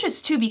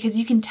gorgeous too because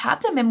you can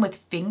tap them in with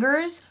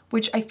fingers,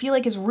 which I feel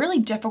like is really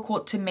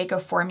difficult to make a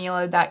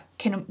formula that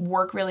can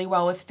work really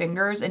well with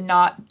fingers and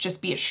not just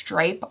be a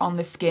stripe on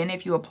the skin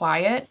if you apply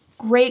it.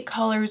 Great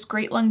colors,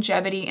 great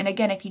longevity, and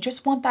again, if you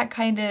just want that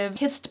kind of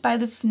kissed by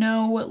the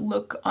snow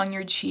look on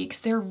your cheeks,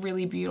 they're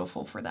really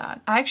beautiful for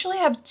that. I actually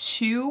have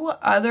 2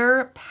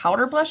 other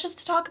powder blushes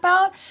to talk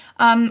about.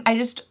 I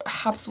just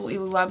absolutely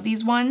love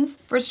these ones.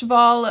 First of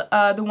all,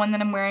 the one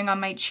that I'm wearing on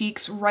my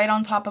cheeks right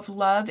on top of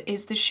Love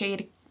is the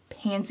shade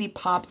Pansy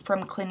Pop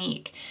from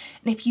Clinique.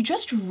 And if you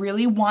just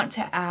really want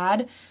to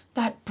add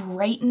that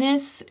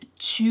brightness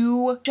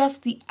to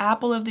just the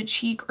apple of the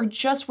cheek, or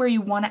just where you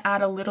want to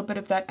add a little bit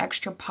of that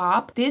extra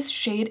pop, this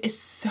shade is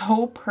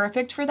so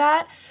perfect for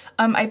that.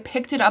 I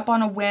picked it up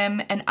on a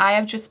whim and I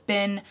have just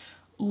been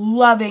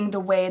loving the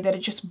way that it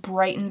just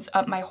brightens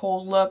up my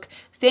whole look.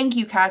 Thank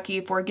you,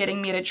 Khaki, for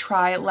getting me to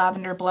try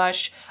lavender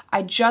blush.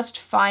 I just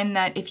find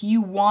that if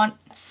you want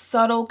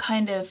subtle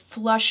kind of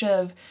flush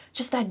of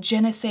just that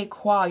je ne sais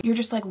quoi, you're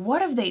just like,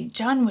 what have they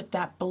done with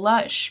that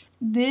blush?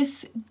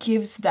 This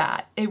gives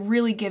that. It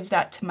really gives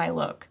that to my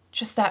look.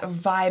 Just that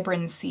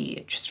vibrancy.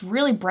 It just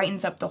really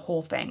brightens up the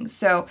whole thing.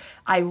 So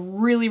I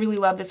really, really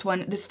love this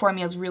one. This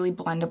formula is really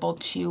blendable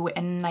too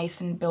and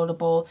nice and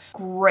buildable.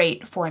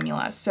 Great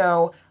formula.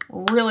 So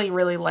really,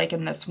 really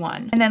liking this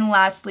one. And then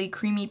lastly,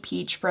 Creamy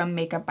Peach from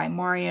Makeup by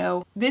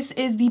Mario. This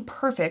is the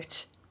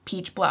perfect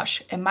peach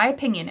blush. In my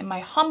opinion, in my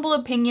humble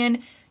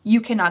opinion, you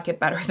cannot get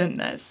better than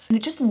this. And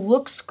it just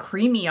looks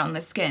creamy on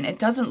the skin. It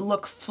doesn't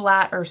look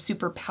flat or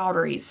super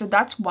powdery. So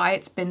that's why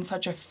it's been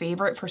such a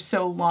favorite for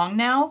so long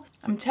now.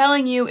 I'm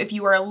telling you, if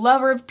you are a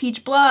lover of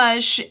peach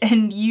blush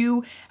and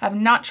you have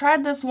not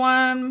tried this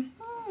one,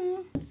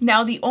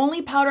 Now, the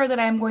only powder that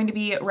I'm going to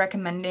be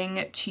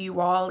recommending to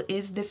you all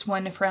is this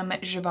one from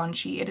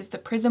Givenchy. It is the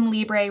Prism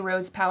Libre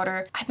Rose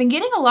Powder. I've been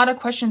getting a lot of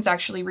questions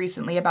actually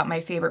recently about my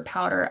favorite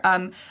powder.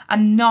 I'm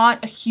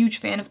not a huge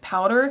fan of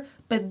powder,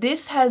 but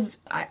this has,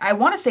 I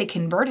want to say,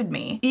 converted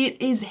me. It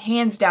is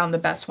hands down the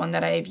best one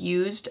that I have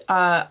used.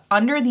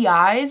 Under the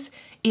eyes,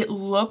 it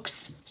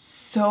looks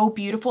so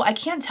beautiful. I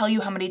can't tell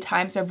you how many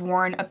times I've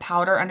worn a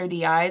powder under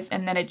the eyes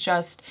and then it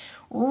just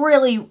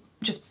really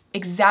just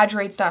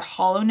exaggerates that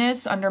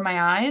hollowness under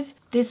my eyes.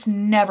 This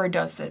never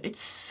does that. It's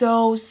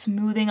so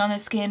smoothing on the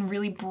skin,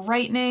 really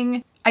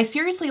brightening. I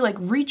seriously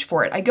reach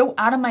for it. I go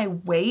out of my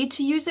way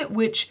to use it,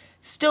 which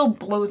still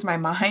blows my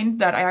mind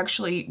that I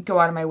actually go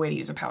out of my way to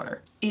use a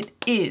powder. It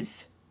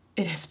is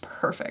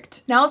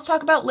perfect. Now let's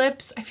talk about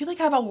lips. I feel like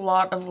I have a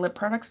lot of lip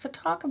products to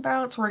talk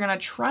about, so we're gonna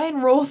try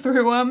and roll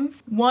through them.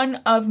 One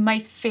of my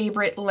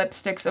favorite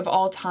lipsticks of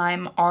all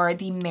time are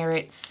the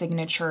Merit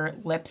Signature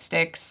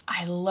lipsticks.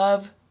 I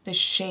love the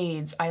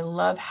shades. I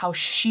love how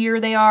sheer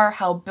they are,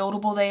 how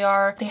buildable they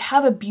are. They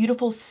have a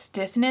beautiful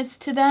stiffness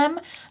to them.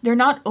 They're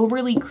not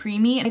overly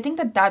creamy, and I think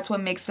that that's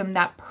what makes them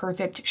that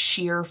perfect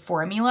sheer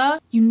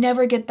formula. You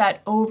never get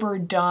that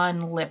overdone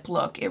lip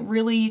look. It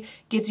really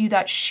gives you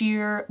that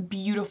sheer,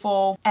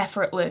 beautiful,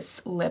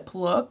 effortless lip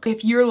look.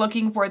 If you're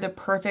looking for the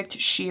perfect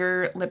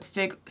sheer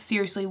lipstick,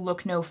 seriously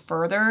look no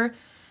further.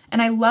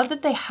 And I love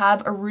that they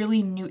have a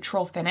really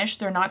neutral finish.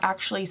 They're not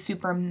actually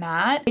super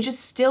matte. They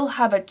just still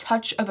have a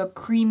touch of a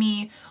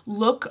creamy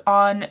look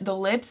on the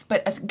lips,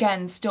 but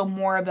again, still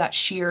more of that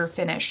sheer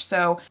finish.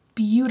 So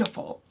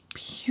beautiful,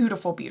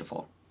 beautiful,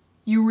 beautiful.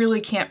 You really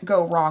can't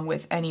go wrong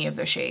with any of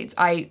the shades.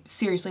 I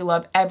seriously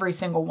love every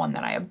single one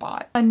that I have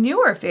bought. A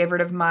newer favorite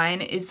of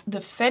mine is the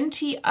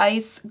Fenty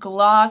Ice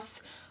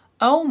Gloss.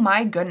 Oh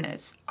my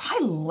goodness, I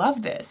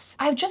love this.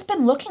 I've just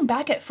been looking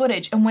back at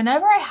footage, and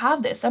whenever I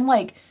have this, I'm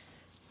like,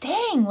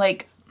 dang,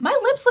 my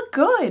lips look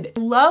good. I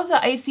love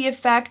the icy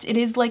effect. It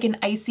is like an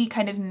icy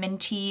kind of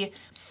minty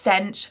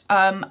scent.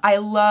 I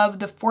love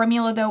the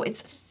formula though.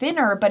 It's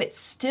thinner, but it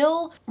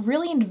still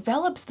really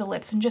envelops the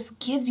lips and just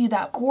gives you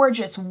that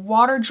gorgeous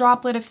water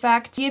droplet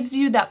effect. Gives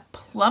you that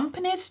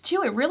plumpness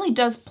too. It really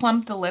does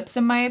plump the lips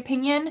in my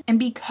opinion. And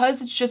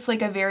because it's just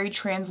like a very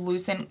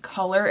translucent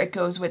color, it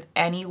goes with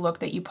any look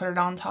that you put it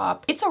on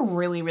top. It's a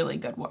really, really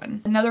good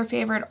one. Another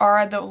favorite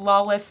are the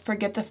Lawless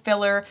Forget the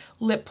Filler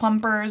lip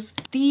plumpers.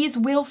 These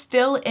will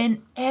fill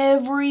in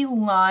every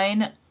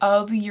line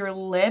of your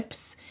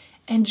lips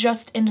and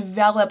just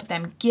envelop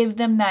them, give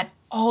them that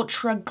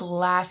ultra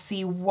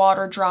glassy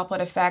water droplet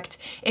effect.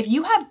 If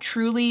you have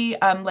truly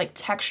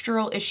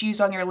textural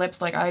issues on your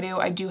lips like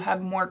I do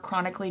have more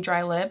chronically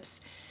dry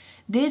lips,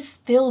 this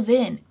fills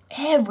in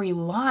every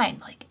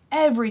line,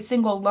 every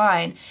single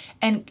line,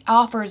 and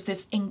offers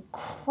this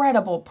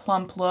incredible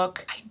plump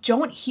look. I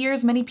don't hear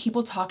as many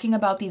people talking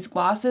about these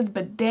glosses,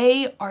 but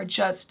they are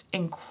just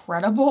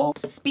incredible.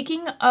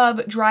 Speaking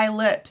of dry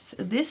lips,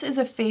 this is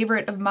a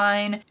favorite of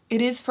mine.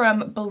 It is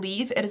from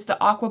Believe. It is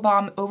the Aqua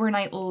Bomb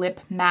Overnight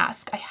Lip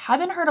Mask. I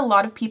haven't heard a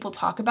lot of people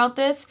talk about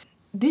this.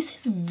 This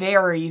is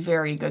very,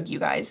 very good, you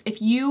guys.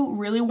 If you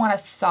really want to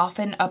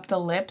soften up the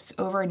lips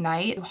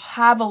overnight, you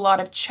have a lot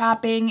of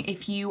chapping,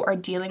 if you are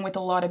dealing with a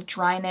lot of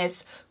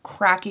dryness,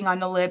 cracking on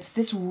the lips,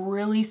 this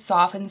really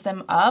softens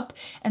them up.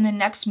 And the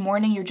next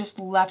morning, you're just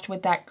left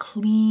with that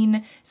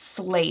clean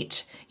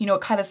slate. You know,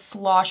 it kind of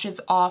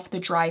sloshes off the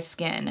dry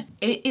skin.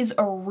 It is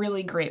a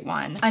really great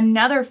one.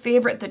 Another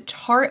favorite, the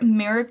Tarte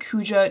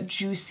Maracuja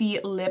Juicy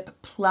Lip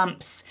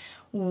Plumps.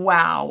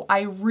 wow.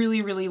 I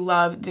really, really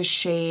love the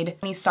shade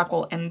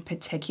Honeysuckle in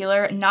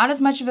particular. Not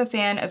as much of a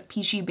fan of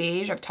Peachy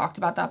Beige, I've talked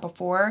about that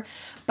before,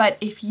 but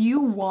if you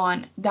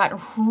want that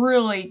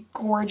really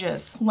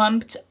gorgeous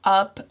plumped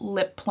up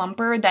lip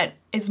plumper that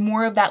is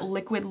more of that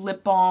liquid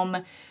lip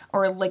balm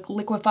or like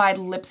liquefied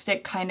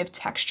lipstick kind of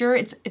texture,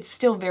 it's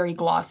still very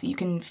glossy. You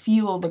can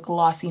feel the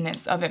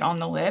glossiness of it on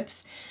the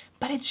lips.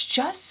 But it's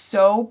just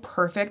so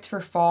perfect for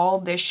fall,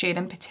 this shade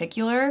in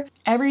particular.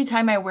 Every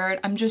time I wear it,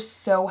 I'm just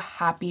so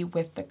happy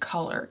with the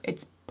color.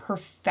 It's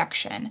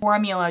perfection.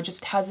 Formula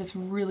just has this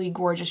really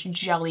gorgeous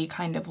jelly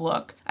kind of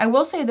look. I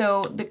will say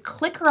though, the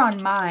clicker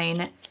on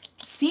mine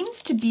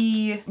seems to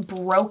be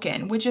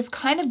broken, which is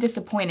kind of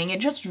disappointing. It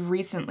just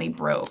recently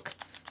broke.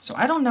 So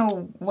I don't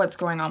know what's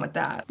going on with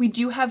that. We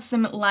do have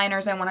some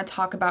liners I want to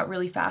talk about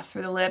really fast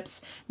for the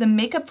lips. The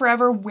Makeup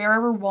Forever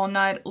Wherever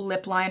Walnut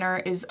lip liner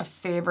is a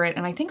favorite,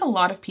 and I think a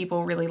lot of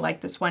people really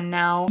like this one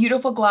now.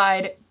 Beautiful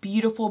glide,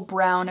 beautiful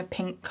brown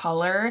pink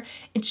color.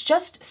 It's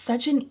just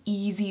such an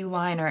easy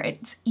liner.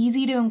 It's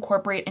easy to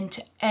incorporate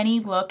into any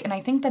look, and I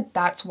think that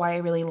that's why I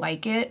really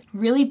like it.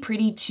 Really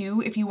pretty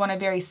too if you want to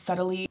very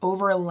subtly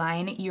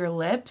overline your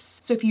lips.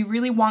 So if you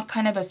really want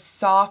kind of a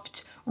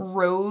soft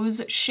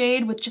rose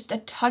shade with just a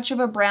touch of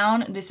a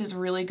brown, this is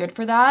really good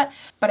for that.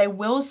 But I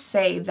will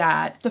say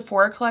that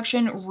Sephora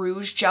Collection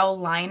Rouge Gel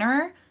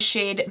Liner,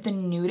 shade The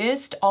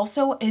Nudist,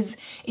 also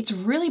it's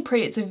really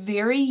pretty. It's a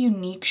very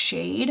unique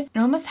shade. It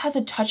almost has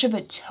a touch of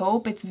a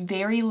taupe. It's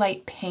very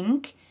light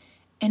pink,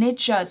 and it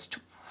just,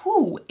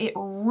 whew, it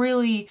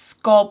really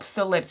sculpts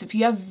the lips. If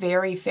you have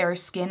very fair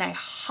skin, I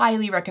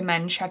highly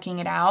recommend checking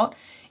it out.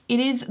 It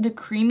is the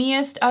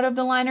creamiest out of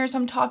the liners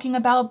I'm talking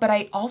about, but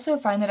I also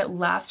find that it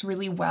lasts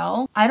really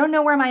well. I don't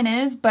know where mine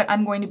is, but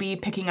I'm going to be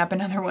picking up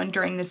another one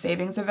during the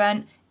savings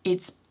event.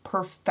 It's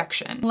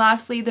perfection.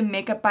 Lastly, the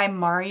Makeup by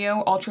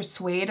Mario Ultra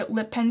Suede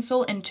Lip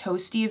Pencil in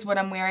Toasty is what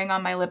I'm wearing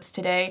on my lips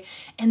today,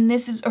 and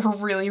this is a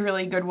really,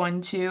 really good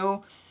one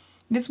too.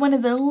 This one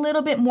is a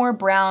little bit more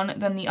brown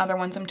than the other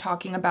ones I'm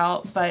talking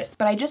about, but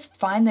I just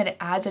find that it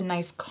adds a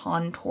nice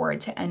contour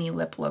to any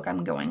lip look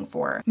I'm going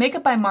for.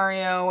 Makeup by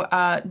Mario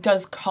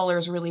does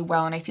colors really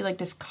well, and I feel like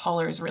this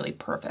color is really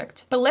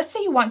perfect. But let's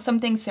say you want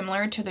something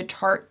similar to the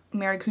Tarte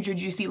Maracuja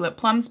Juicy Lip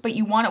Plumps, but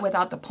you want it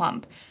without the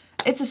plump.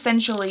 It's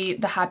essentially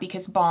the Happy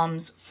Kiss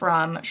Balms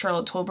from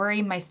Charlotte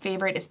Tilbury. My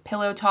favorite is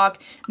Pillow Talk.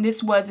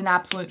 This was an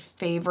absolute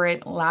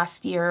favorite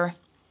last year.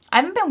 I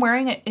haven't been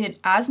wearing it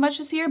as much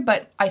this year,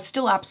 but I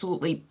still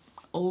absolutely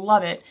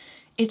love it.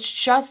 It's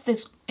just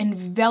this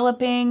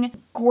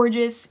enveloping,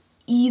 gorgeous,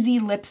 easy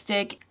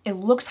lipstick. It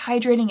looks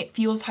hydrating, it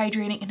feels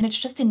hydrating, and it's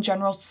just in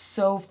general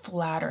so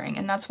flattering.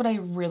 And that's what I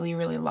really,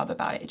 really love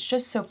about it. It's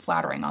just so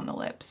flattering on the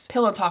lips.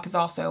 Pillow Talk is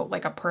also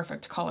like a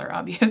perfect color,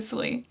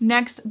 obviously.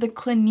 Next, the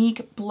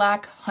Clinique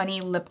Black Honey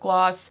Lip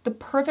Gloss. The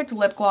perfect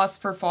lip gloss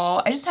for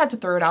fall. I just had to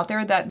throw it out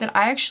there that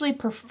I actually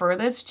prefer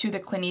this to the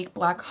Clinique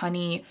Black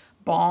Honey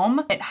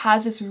Balm. It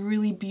has this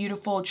really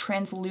beautiful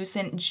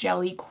translucent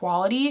jelly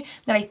quality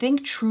that I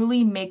think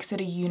truly makes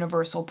it a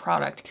universal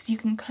product because you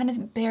can kind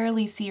of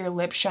barely see your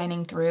lips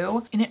shining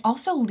through, and it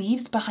also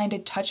leaves behind a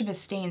touch of a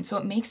stain, so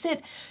it makes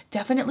it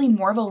definitely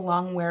more of a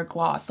long wear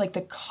gloss, like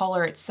the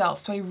color itself,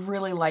 so I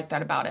really like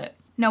that about it.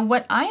 Now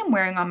what I am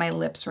wearing on my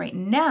lips right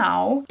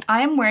now,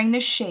 I am wearing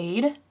the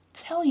shade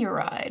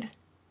Telluride.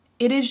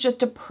 It is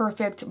just a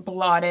perfect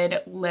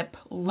blotted lip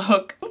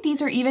look. I think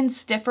these are even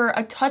stiffer,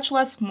 a touch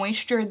less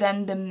moisture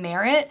than the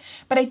Merit,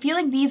 but I feel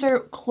like these are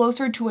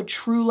closer to a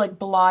true like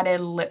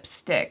blotted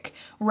lipstick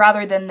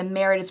rather than the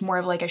Merit is more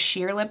of like a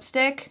sheer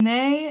lipstick.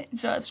 They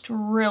just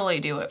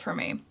really do it for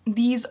me.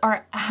 These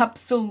are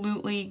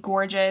absolutely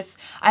gorgeous.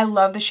 I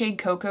love the shade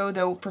Cocoa,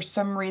 though for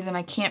some reason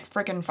I can't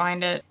frickin'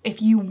 find it.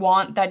 If you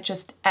want that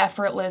just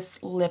effortless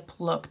lip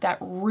look, that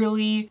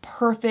really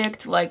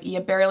perfect, like you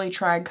barely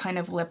tried kind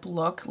of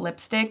lipstick,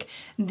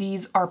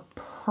 these are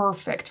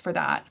perfect for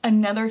that.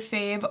 Another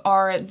fave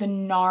are the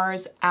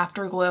NARS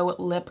Afterglow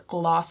lip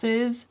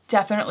glosses.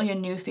 Definitely a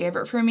new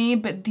favorite for me,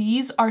 but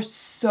these are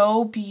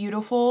so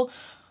beautiful.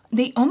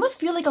 They almost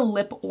feel like a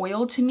lip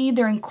oil to me.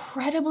 They're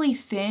incredibly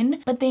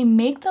thin, but they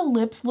make the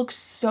lips look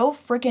so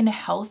freaking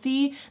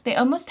healthy. They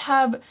almost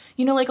have,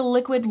 you know, like a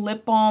liquid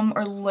lip balm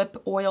or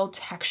lip oil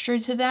texture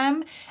to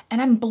them.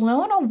 And I'm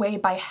blown away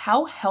by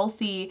how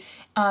healthy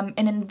and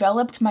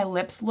enveloped my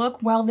lips look.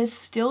 While this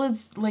still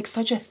is like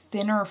such a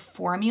thinner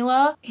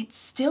formula, it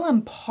still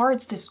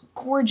imparts this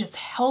gorgeous,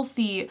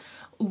 healthy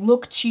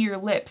look to your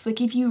lips. Like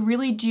if you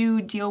really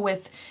do deal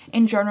with,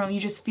 in general, you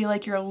just feel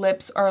like your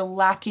lips are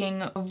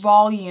lacking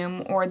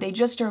volume or they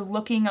just are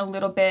looking a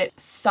little bit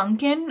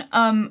sunken,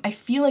 I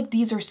feel like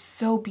these are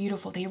so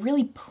beautiful. They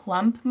really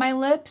plump my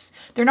lips.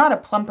 They're not a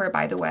plumper,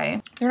 by the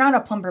way. They're not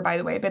a plumper, by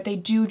the way, but they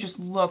do just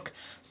look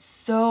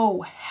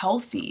so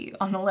healthy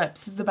on the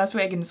lips. This is the best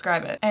way I can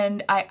describe it.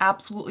 And I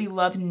absolutely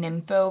love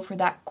Nympho for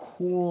that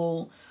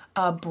cool,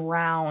 a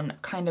brown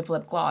kind of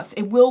lip gloss.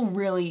 It will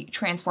really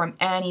transform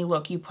any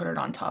look you put it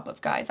on top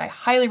of, guys. I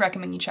highly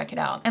recommend you check it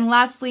out. And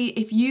lastly,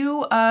 if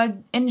you,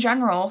 in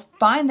general,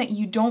 find that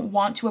you don't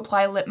want to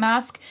apply a lip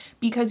mask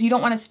because you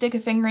don't want to stick a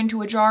finger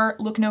into a jar,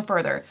 look no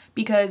further,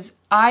 because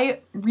I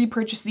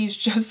repurchased these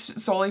just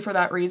solely for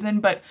that reason,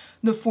 but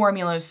the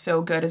formula is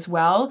so good as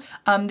well.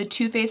 The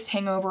Too Faced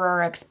Hangover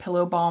RX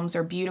Pillow Balms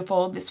are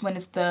beautiful. This one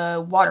is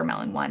the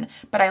watermelon one,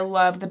 but I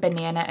love the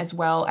banana as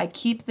well. I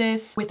keep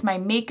this with my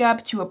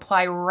makeup to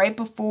apply right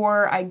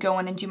before I go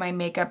in and do my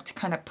makeup to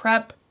kind of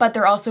prep, but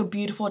they're also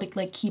beautiful to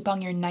like keep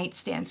on your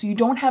nightstand. So you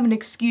don't have an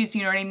excuse,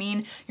 you know what I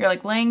mean? You're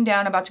like laying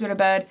down, about to go to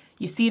bed,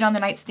 you see it on the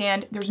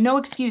nightstand. There's no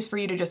excuse for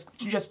you to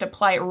just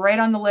apply it right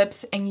on the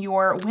lips, and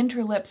your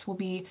winter lips will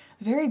be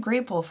very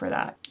grateful for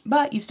that.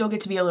 But you still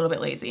get to be a little bit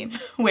lazy,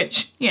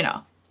 which, you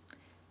know,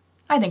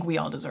 I think we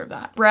all deserve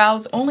that.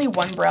 Brows, only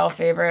one brow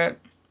favorite,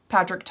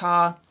 Patrick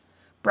Ta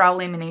Brow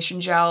Lamination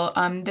Gel.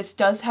 This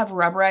does have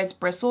rubberized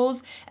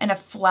bristles and a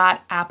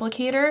flat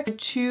applicator.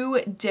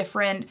 Two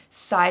different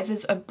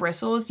sizes of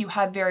bristles. You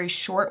have very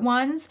short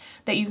ones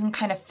that you can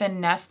kind of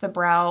finesse the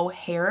brow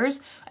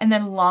hairs, and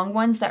then long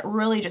ones that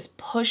really just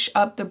push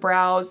up the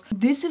brows.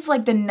 This is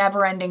like the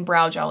never-ending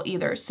brow gel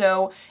either,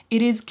 so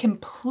it is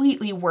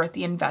completely worth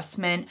the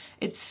investment.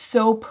 It's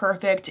so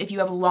perfect if you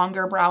have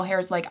longer brow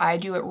hairs like I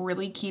do. It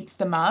really keeps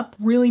them up.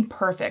 Really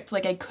perfect.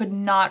 Like, I could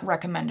not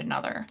recommend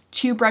another.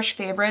 Two brush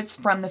favorites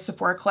from the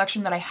Sephora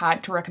collection that I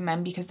had to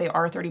recommend because they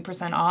are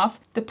 30% off.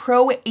 The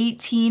Pro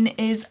 18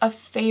 is a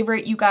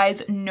favorite. You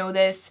guys know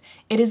this.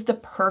 It is the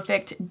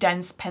perfect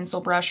dense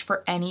pencil brush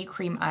for any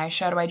cream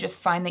eyeshadow. I just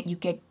find that you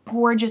get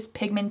gorgeous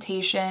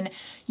pigmentation.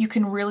 You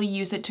can really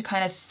use it to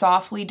kind of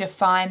softly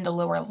define the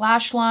lower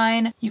lash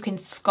line. You can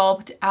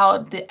sculpt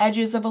out the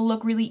edges of a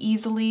look really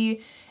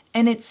easily.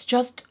 And it's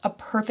just a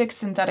perfect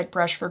synthetic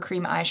brush for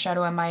cream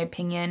eyeshadow, in my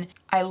opinion.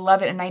 I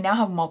love it, and I now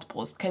have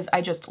multiples because I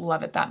just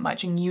love it that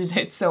much and use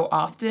it so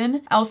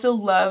often. I also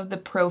love the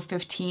Pro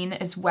 15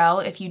 as well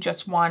if you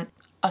just want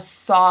a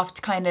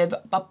soft kind of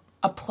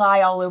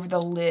apply all over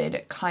the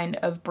lid kind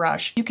of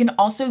brush. You can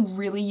also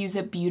really use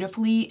it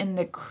beautifully in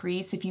the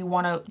crease if you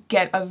want to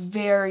get a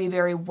very,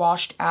 very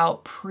washed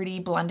out,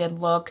 pretty blended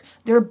look.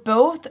 They're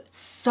both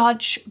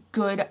such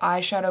good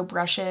eyeshadow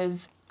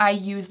brushes. I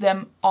use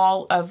them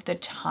all of the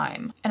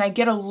time. And I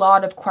get a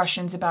lot of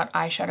questions about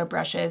eyeshadow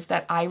brushes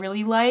that I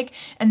really like,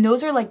 and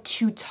those are like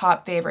two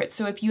top favorites.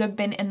 So if you have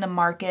been in the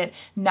market,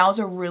 now's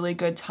a really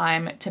good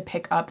time to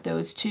pick up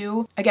those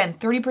two. Again,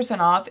 30%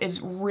 off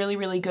is really,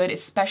 really good,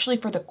 especially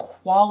for the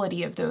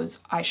quality of those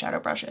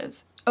eyeshadow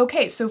brushes.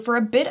 Okay, so for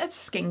a bit of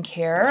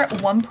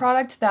skincare, one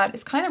product that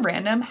is kind of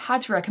random,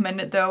 had to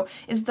recommend it though,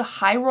 is the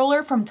High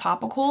Roller from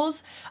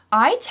Topicals.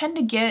 I tend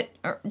to get,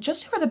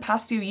 just over the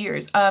past few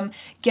years,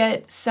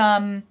 get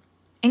some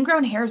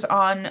ingrown hairs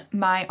on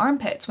my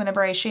armpits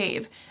whenever I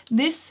shave.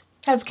 This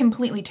has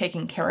completely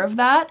taken care of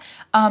that.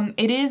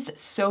 It is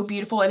so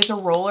beautiful. It is a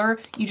roller.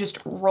 You just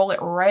roll it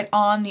right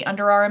on the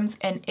underarms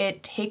and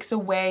it takes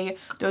away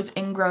those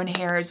ingrown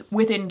hairs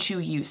within 2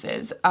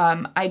 uses.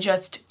 I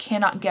just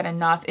cannot get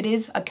enough. It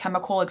is a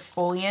chemical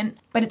exfoliant,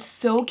 but it's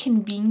so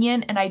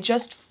convenient, and I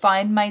just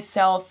find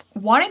myself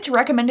wanting to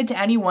recommend it to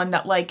anyone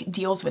that like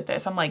deals with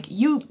this. I'm like,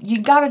 you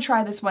gotta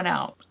try this one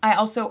out. I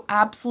also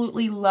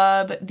absolutely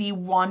love the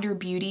Wander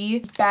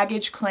Beauty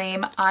Baggage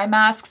Claim eye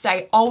masks.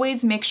 I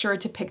always make sure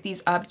to pick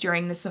these up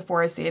during the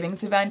Sephora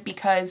savings event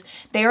because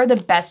they are the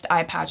best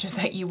eye patches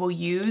that you will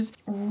use.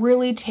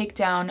 Really take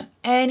down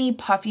any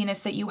puffiness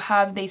that you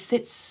have. They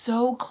sit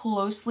so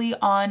closely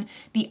on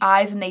the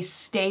eyes and they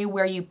stay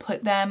where you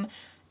put them.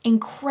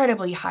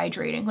 Incredibly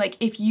hydrating. Like,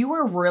 if you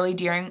are really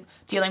dealing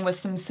with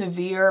some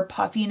severe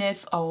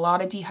puffiness, a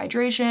lot of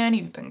dehydration,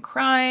 you've been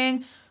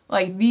crying,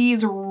 like,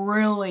 these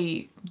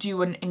really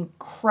do an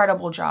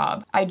incredible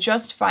job. I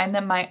just find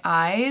that my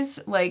eyes,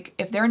 like,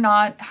 if they're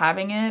not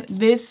having it,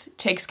 this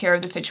takes care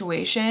of the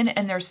situation,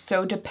 and they're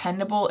so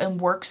dependable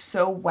and work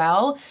so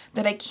well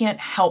that I can't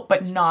help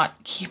but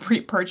not keep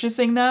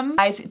repurchasing them.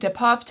 Eyes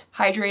depuffed,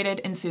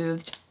 hydrated, and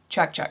soothed.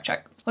 Check, check,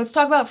 check. Let's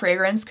talk about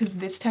fragrance, because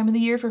this time of the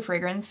year for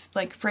fragrance,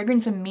 like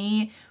fragrance and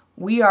me,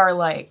 we are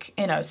like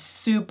in a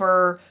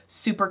super,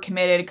 super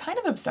committed, kind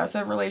of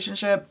obsessive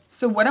relationship.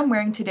 So what I'm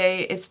wearing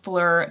today is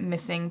Fleur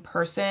Missing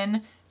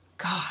Person.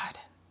 God,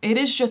 it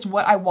is just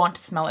what I want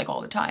to smell like all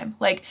the time.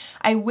 Like,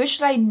 I wish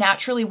that I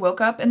naturally woke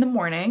up in the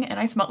morning and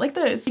I smelled like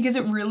this, because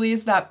it really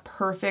is that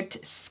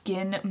perfect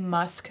skin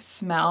musk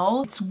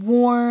smell. It's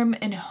warm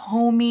and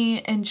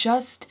homey and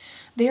just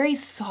very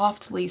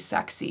softly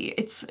sexy.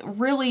 It's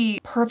really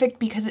perfect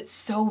because it's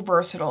so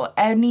versatile.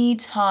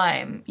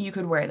 Anytime you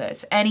could wear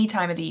this, any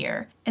time of the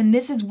year. And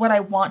this is what I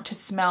want to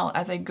smell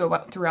as I go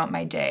out throughout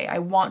my day. I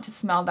want to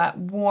smell that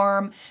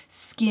warm,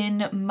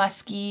 skin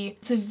musky.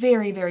 It's a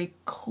very, very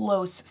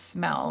close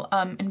smell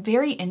and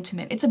very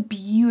intimate. It's a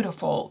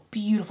beautiful,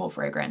 beautiful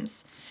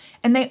fragrance.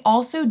 And they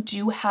also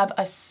do have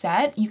a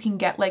set. You can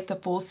get like the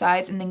full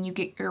size and then you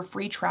get your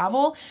free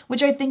travel,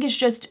 which I think is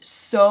just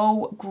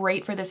so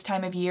great for this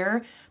time of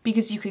year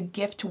because you could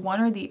gift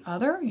one or the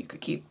other. You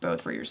could keep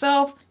both for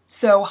yourself.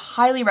 So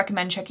highly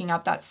recommend checking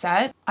out that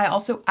set. I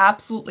also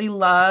absolutely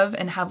love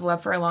and have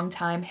loved for a long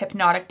time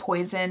Hypnotic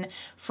Poison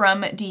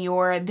from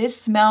Dior. This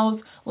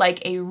smells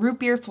like a root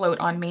beer float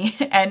on me.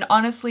 And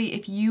honestly,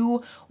 if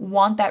you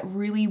want that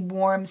really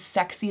warm,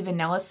 sexy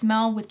vanilla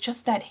smell with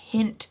just that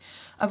hint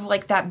of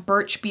like that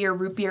birch beer,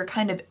 root beer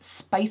kind of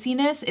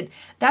spiciness.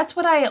 That's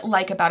what I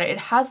like about it. It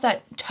has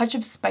that touch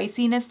of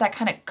spiciness that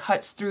kind of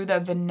cuts through the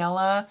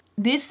vanilla.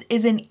 This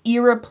is an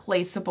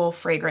irreplaceable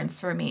fragrance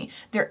for me.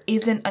 There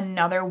isn't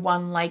another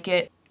one like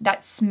it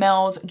that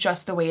smells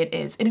just the way it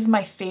is. It is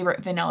my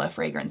favorite vanilla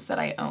fragrance that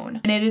I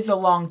own. And it is a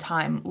long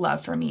time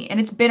love for me.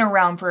 And it's been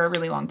around for a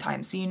really long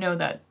time, so you know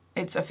that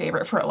it's a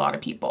favorite for a lot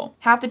of people.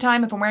 Half the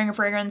time, if I'm wearing a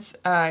fragrance,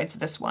 it's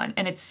this one.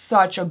 And it's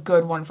such a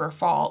good one for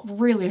fall.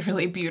 Really,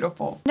 really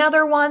beautiful.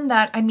 Another one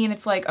that, I mean,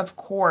 it's like, of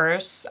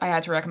course, I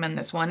had to recommend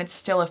this one. It's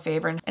still a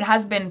favorite. It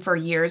has been for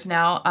years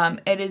now.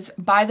 It is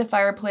By the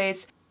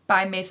Fireplace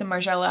by Maison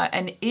Margiela,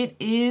 and it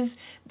is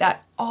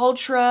that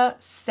ultra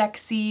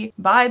sexy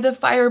By the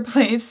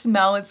Fireplace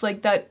smell. It's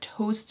like that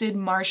toasted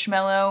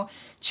marshmallow,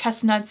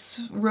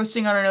 chestnuts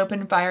roasting on an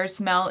open fire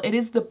smell. It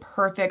is the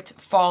perfect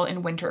fall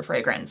and winter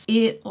fragrance.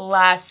 It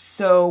lasts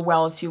so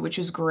well too, which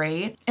is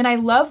great. And I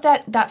love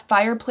that that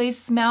fireplace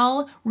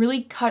smell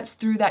really cuts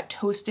through that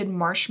toasted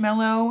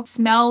marshmallow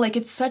smell. Like,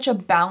 it's such a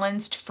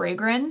balanced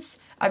fragrance.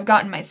 I've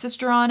gotten my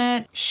sister on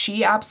it.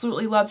 She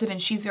absolutely loves it,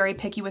 and she's very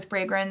picky with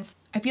fragrance.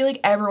 I feel like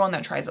everyone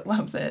that tries it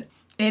loves it.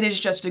 It is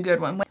just a good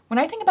one. When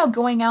I think about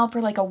going out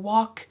for like a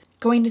walk,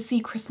 going to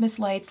see Christmas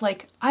lights,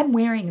 like, I'm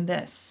wearing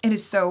this. It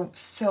is so,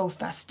 so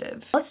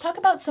festive. Let's talk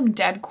about some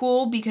Dead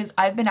Kohl, because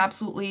I've been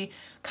absolutely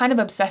kind of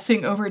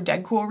obsessing over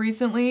Dead Kohl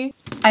recently.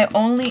 I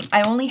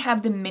only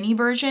have the mini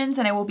versions,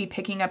 and I will be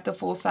picking up the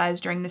full size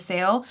during the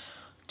sale.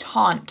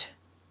 Taunt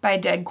by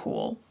Dead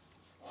Kohl.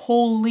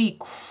 Holy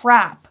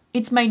crap.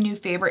 It's my new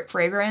favorite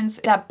fragrance,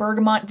 that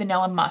bergamot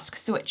vanilla musk.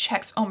 So it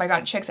checks, oh my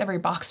God, it checks every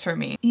box for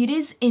me. It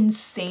is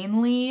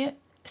insanely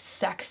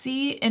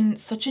sexy in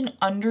such an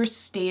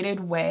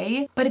understated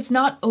way, but it's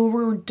not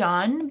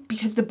overdone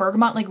because the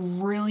bergamot like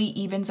really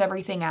evens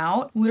everything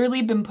out.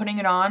 Literally been putting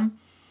it on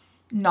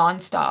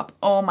nonstop.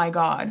 Oh my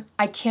God.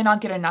 I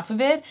cannot get enough of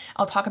it.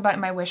 I'll talk about it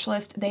in my wish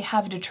list. They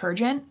have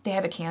detergent, they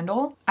have a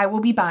candle. I will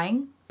be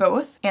buying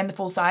both and the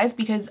full size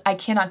because I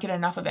cannot get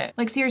enough of it.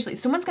 Like, seriously,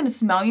 someone's gonna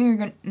smell you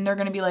and they're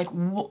gonna be like,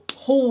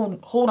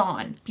 hold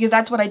on. Because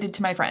that's what I did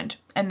to my friend.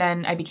 And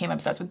then I became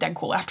obsessed with Dead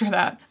Kohl after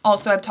that.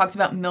 Also, I've talked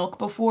about Milk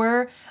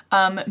before.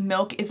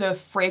 Milk is a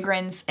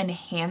fragrance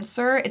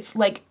enhancer. It's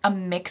like a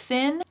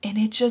mix-in, and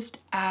it just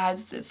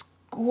adds this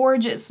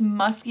gorgeous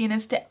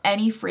muskiness to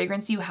any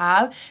fragrance you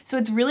have. So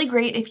it's really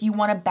great if you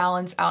want to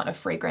balance out a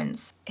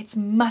fragrance. It's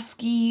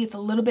musky, it's a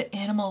little bit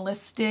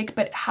animalistic,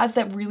 but it has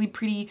that really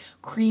pretty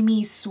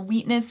creamy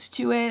sweetness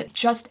to it.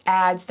 Just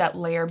adds that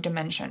layer of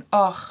dimension.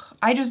 Ugh,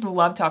 I just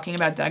love talking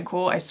about Dead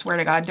Kohl. I swear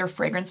to God, their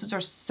fragrances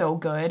are so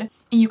good.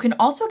 And you can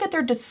also get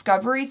their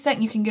Discovery set,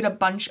 and you can get a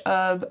bunch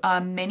of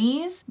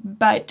minis,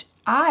 but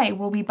I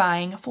will be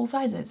buying full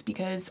sizes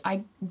because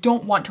I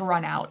don't want to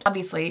run out.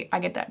 Obviously, I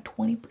get that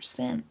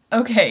 20%.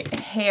 Okay,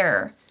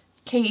 hair.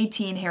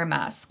 K18 hair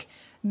mask.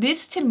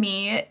 This to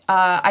me,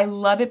 I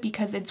love it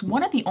because it's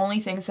one of the only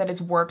things that has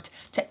worked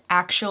to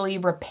actually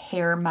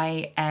repair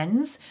my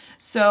ends.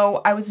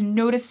 So I was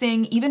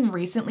noticing even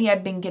recently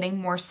I've been getting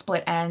more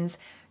split ends.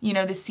 You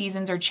know, the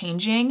seasons are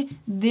changing.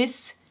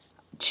 This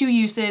 2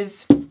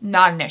 uses,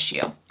 not an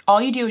issue. All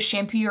you do is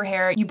shampoo your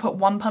hair, you put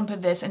 1 pump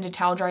of this into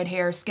towel dried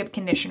hair, skip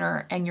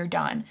conditioner, and you're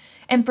done.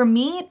 And for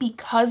me,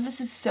 because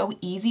this is so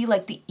easy,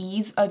 like the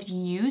ease of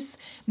use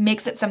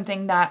makes it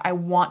something that I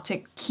want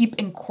to keep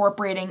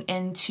incorporating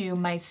into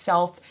my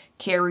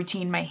self-care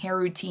routine, my hair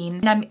routine,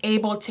 and I'm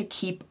able to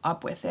keep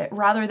up with it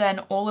rather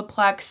than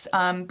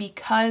Olaplex,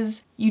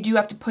 because you do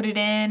have to put it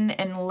in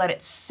and let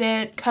it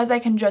sit. Because I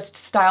can just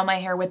style my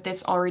hair with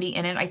this already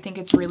in it, I think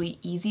it's really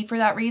easy for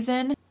that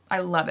reason. I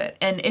love it.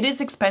 And it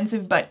is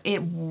expensive, but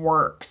it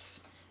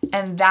works.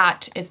 And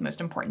that is most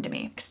important to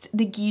me. Next,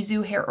 the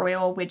Gisou hair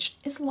oil, which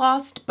is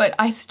lost, but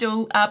I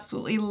still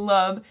absolutely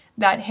love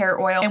that hair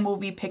oil and will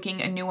be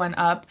picking a new one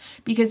up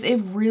because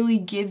it really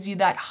gives you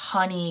that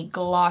honey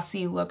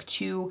glossy look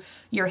to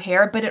your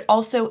hair, but it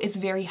also is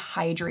very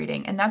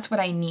hydrating, and that's what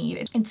I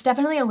need. It's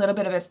definitely a little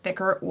bit of a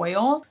thicker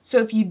oil. So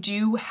if you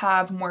do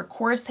have more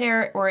coarse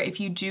hair, or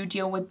if you do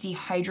deal with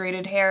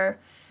dehydrated hair,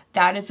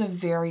 that is a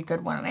very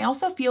good one. And I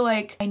also feel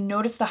like I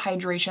notice the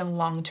hydration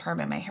long-term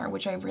in my hair,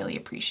 which I really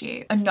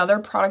appreciate. Another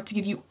product to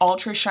give you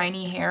ultra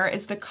shiny hair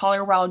is the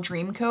Color Wow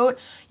Dream Coat.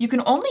 You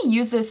can only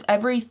use this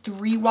every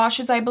 3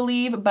 washes, I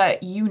believe,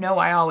 but you know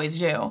I always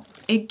do.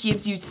 It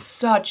gives you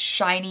such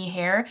shiny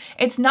hair.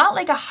 It's not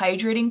like a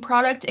hydrating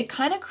product. It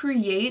kind of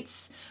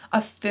creates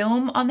a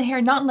film on the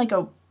hair, not in like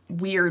a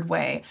weird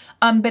way,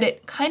 but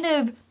it kind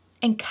of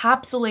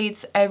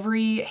encapsulates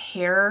every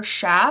hair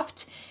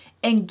shaft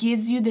and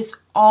gives you this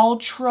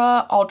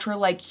ultra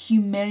like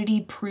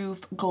humidity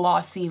proof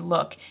glossy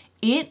look.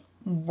 It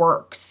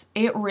works.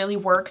 It really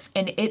works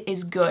and it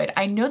is good.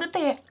 I know that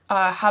they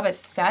have a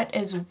set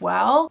as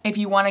well if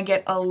you want to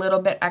get a little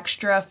bit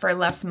extra for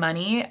less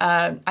money.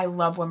 I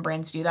love when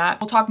brands do that.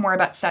 We'll talk more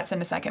about sets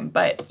in a second,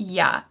 but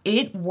yeah,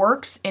 it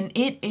works and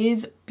it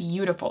is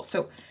beautiful.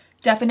 So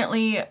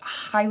definitely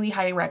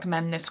highly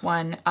recommend this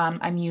one.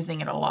 I'm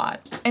using it a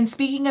lot. And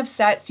speaking of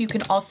sets, you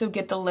can also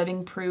get the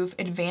Living Proof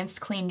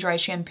Advanced Clean Dry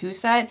Shampoo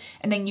set,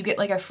 and then you get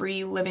like a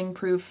free Living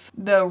Proof,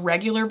 the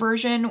regular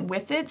version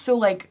with it. So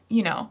like,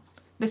 you know,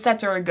 the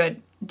sets are a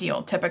good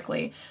deal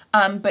typically.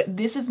 But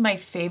this is my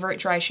favorite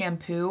dry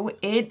shampoo.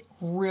 It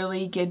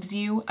really gives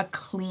you a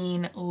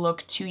clean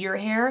look to your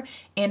hair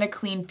and a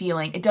clean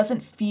feeling. It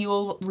doesn't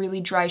feel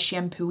really dry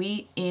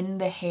shampoo-y in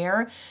the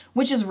hair,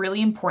 which is really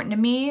important to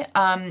me.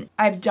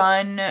 I've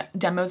done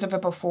demos of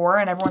it before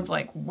and everyone's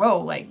like,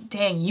 whoa, like,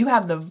 dang, you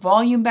have the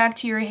volume back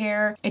to your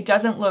hair. It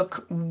doesn't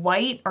look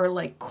white or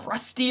like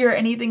crusty or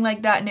anything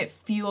like that, and it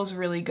feels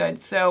really good.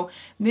 So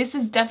this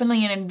is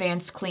definitely an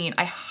advanced clean.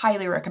 I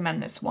highly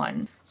recommend this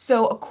one.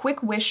 So a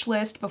quick wish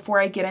list before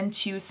I get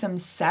into some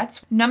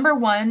sets. Number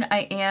one,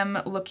 I am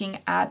looking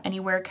at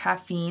Anywhere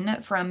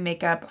Caffeine from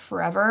Makeup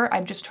Forever.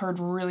 I've just heard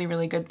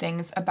really good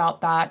things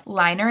about that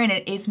liner, and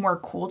it is more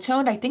cool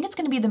toned. I think it's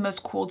going to be the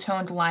most cool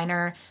toned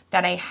liner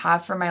that I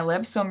have for my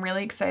lips, so I'm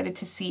really excited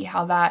to see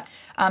how that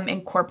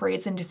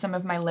incorporates into some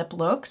of my lip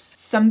looks.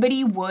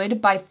 Somebody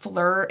Would by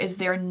Fleur is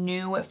their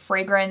new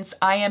fragrance.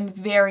 I am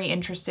very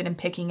interested in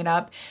picking it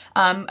up.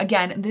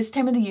 Again, this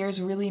time of the year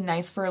is really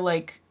nice for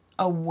like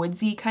a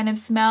woodsy kind of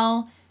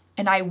smell,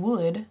 and I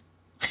would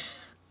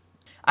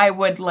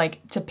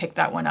like to pick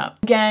that one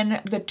up.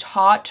 Again, the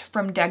Tot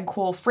from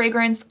Kohl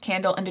fragrance,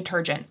 candle, and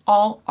detergent,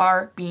 all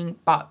are being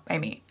bought by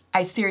me.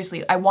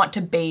 I want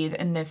to bathe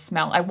in this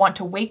smell. I want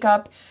to wake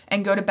up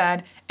and go to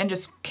bed and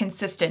just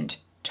consistent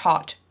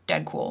Tot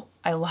Kohl.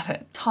 I love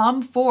it.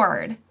 Tom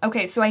Ford.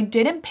 Okay, so I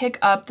didn't pick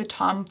up the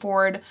Tom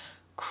Ford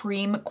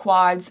cream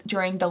quads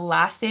during the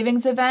last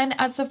savings event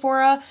at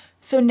Sephora.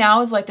 So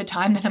now is like the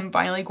time that I'm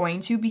finally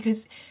going to,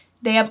 because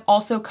they have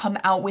also come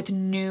out with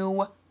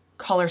new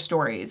color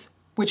stories,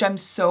 which I'm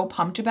so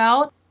pumped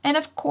about. And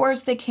of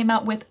course they came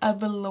out with a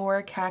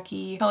velour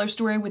khaki color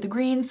story with the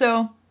green.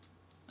 So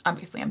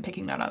obviously I'm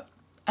picking that up.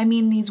 I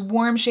mean, these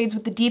warm shades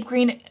with the deep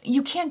green,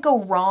 you can't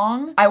go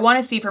wrong. I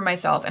want to see for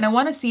myself, and I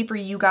want to see for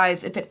you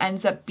guys if it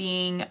ends up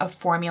being a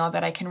formula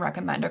that I can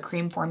recommend, a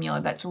cream formula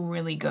that's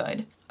really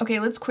good. Okay,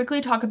 let's quickly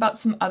talk about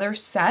some other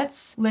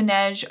sets.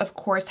 Laneige, of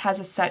course, has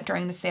a set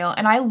during the sale,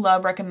 and I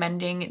love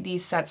recommending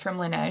these sets from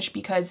Laneige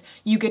because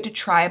you get to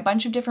try a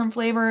bunch of different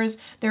flavors.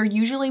 They're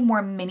usually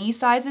more mini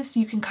sizes,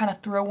 so you can kind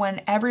of throw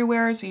one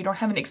everywhere so you don't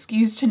have an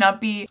excuse to not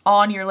be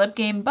on your lip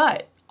game,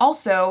 but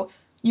also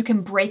you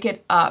can break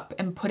it up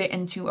and put it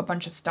into a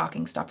bunch of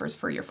stocking stuffers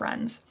for your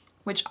friends,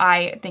 which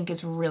I think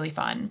is really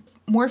fun.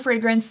 More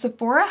fragrance,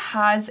 Sephora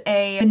has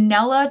a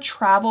vanilla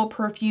travel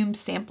perfume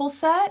sample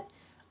set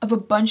of a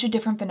bunch of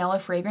different vanilla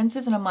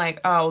fragrances, and I'm like,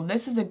 oh,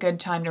 this is a good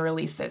time to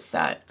release this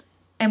set.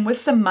 And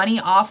with some money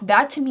off,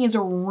 that to me is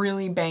a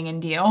really banging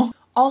deal.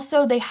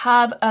 Also, they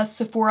have a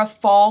Sephora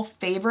Fall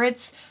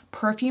Favorites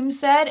perfume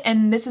set,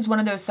 and this is one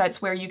of those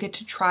sets where you get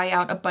to try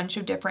out a bunch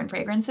of different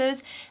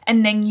fragrances,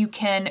 and then you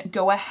can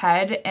go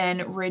ahead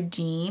and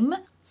redeem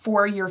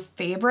for your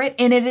favorite,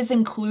 and it is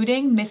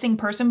including Missing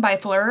Person by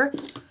Fleur.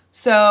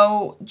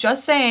 So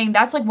just saying,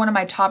 that's like one of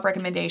my top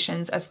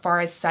recommendations as far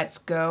as sets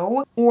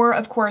go. Or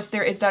of course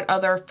there is that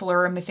other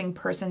Fleur Missing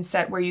Person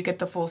set where you get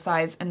the full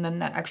size and then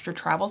that extra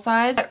travel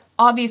size. But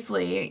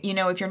obviously, you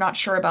know, if you're not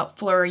sure about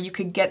Fleur, you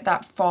could get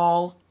that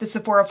the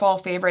Sephora Fall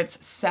Favorites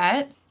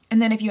set. And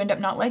then if you end up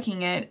not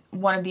liking it,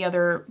 one of the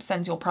other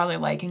scents you'll probably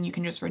like, and you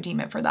can just redeem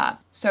it for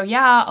that. So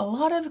yeah, a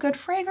lot of good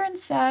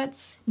fragrance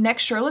sets.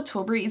 Next, Charlotte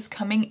Tilbury is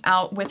coming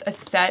out with a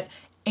set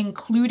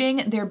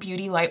including their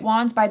beauty light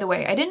wands. By the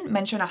way, I didn't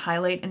mention a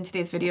highlight in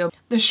today's video.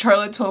 The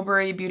Charlotte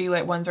Tilbury beauty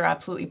light wands are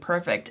absolutely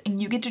perfect,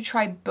 and you get to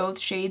try both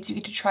shades. You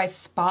get to try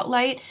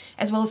Spotlight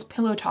as well as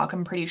Pillow Talk,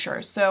 I'm pretty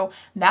sure. So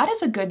that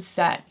is a good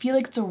set. I feel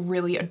like it's a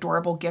really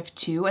adorable gift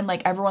too, and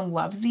like everyone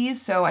loves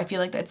these, so I feel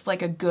like that's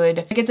like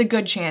it's a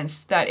good chance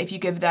that if you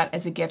give that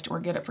as a gift or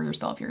get it for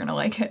yourself, you're gonna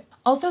like it.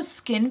 Also,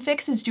 Skin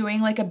Fix is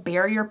doing like a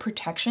barrier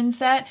protection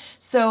set.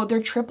 So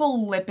their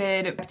triple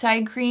lipid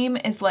peptide cream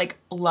is like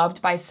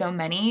loved by so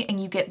many,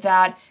 and you get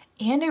that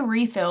and a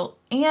refill,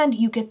 and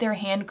you get their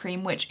hand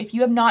cream, which if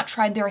you have not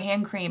tried their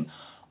hand cream,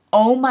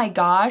 oh my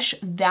gosh,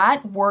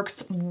 that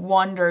works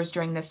wonders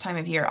during this time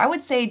of year. I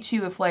would say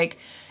too, if like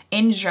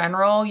in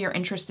general, you're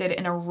interested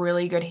in a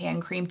really good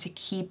hand cream to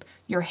keep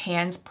your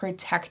hands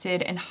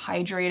protected and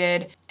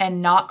hydrated and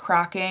not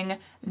cracking,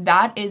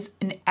 that is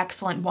an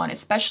excellent one,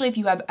 especially if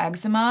you have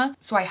eczema.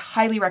 So I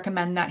highly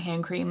recommend that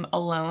hand cream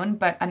alone,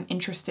 but I'm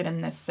interested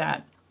in this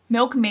set.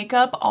 Milk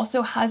Makeup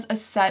also has a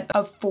set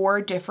of 4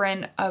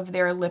 different of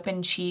their lip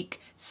and cheek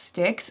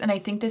sticks, and I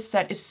think this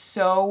set is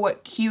so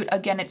cute.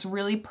 Again, it's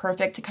really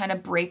perfect to kind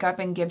of break up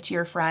and give to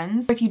your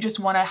friends. If you just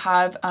want to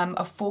have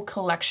a full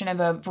collection of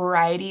a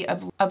variety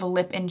of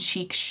lip and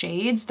cheek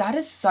shades, that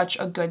is such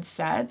a good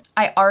set.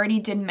 I already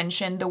did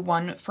mention the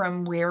one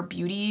from Rare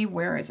Beauty.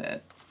 Where is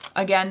it?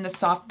 Again, the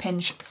Soft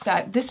Pinch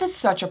set. This is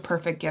such a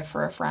perfect gift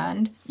for a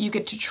friend. You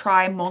get to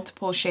try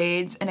multiple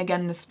shades, and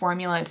again, this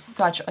formula is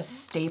such a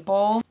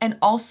staple. And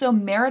also,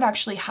 Merit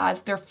actually has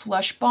their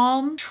Flush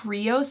Balm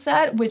Trio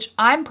set, which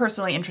I'm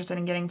personally interested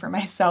in getting for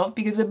myself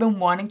because I've been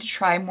wanting to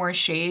try more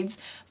shades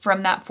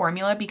from that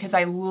formula because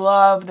I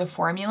love the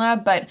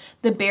formula, but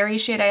the berry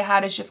shade I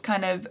had is just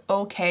kind of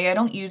okay. I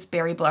don't use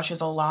berry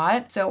blushes a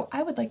lot, so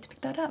I would like to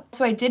pick that up.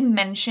 So I did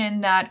mention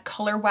that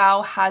Color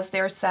Wow has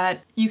their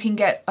set. You can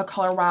get a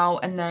Color Wow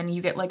and then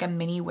you get like a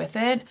mini with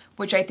it,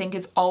 which I think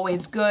is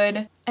always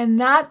good.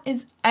 And that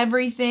is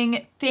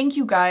everything. Thank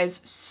you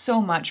guys so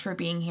much for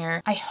being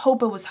here. I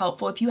hope it was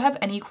helpful. If you have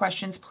any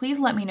questions, please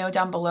let me know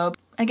down below.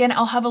 Again,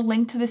 I'll have a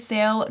link to the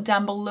sale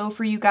down below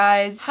for you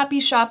guys. Happy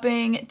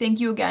shopping.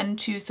 Thank you again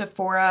to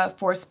Sephora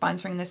for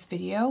sponsoring this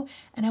video,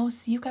 and I will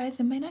see you guys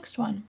in my next one.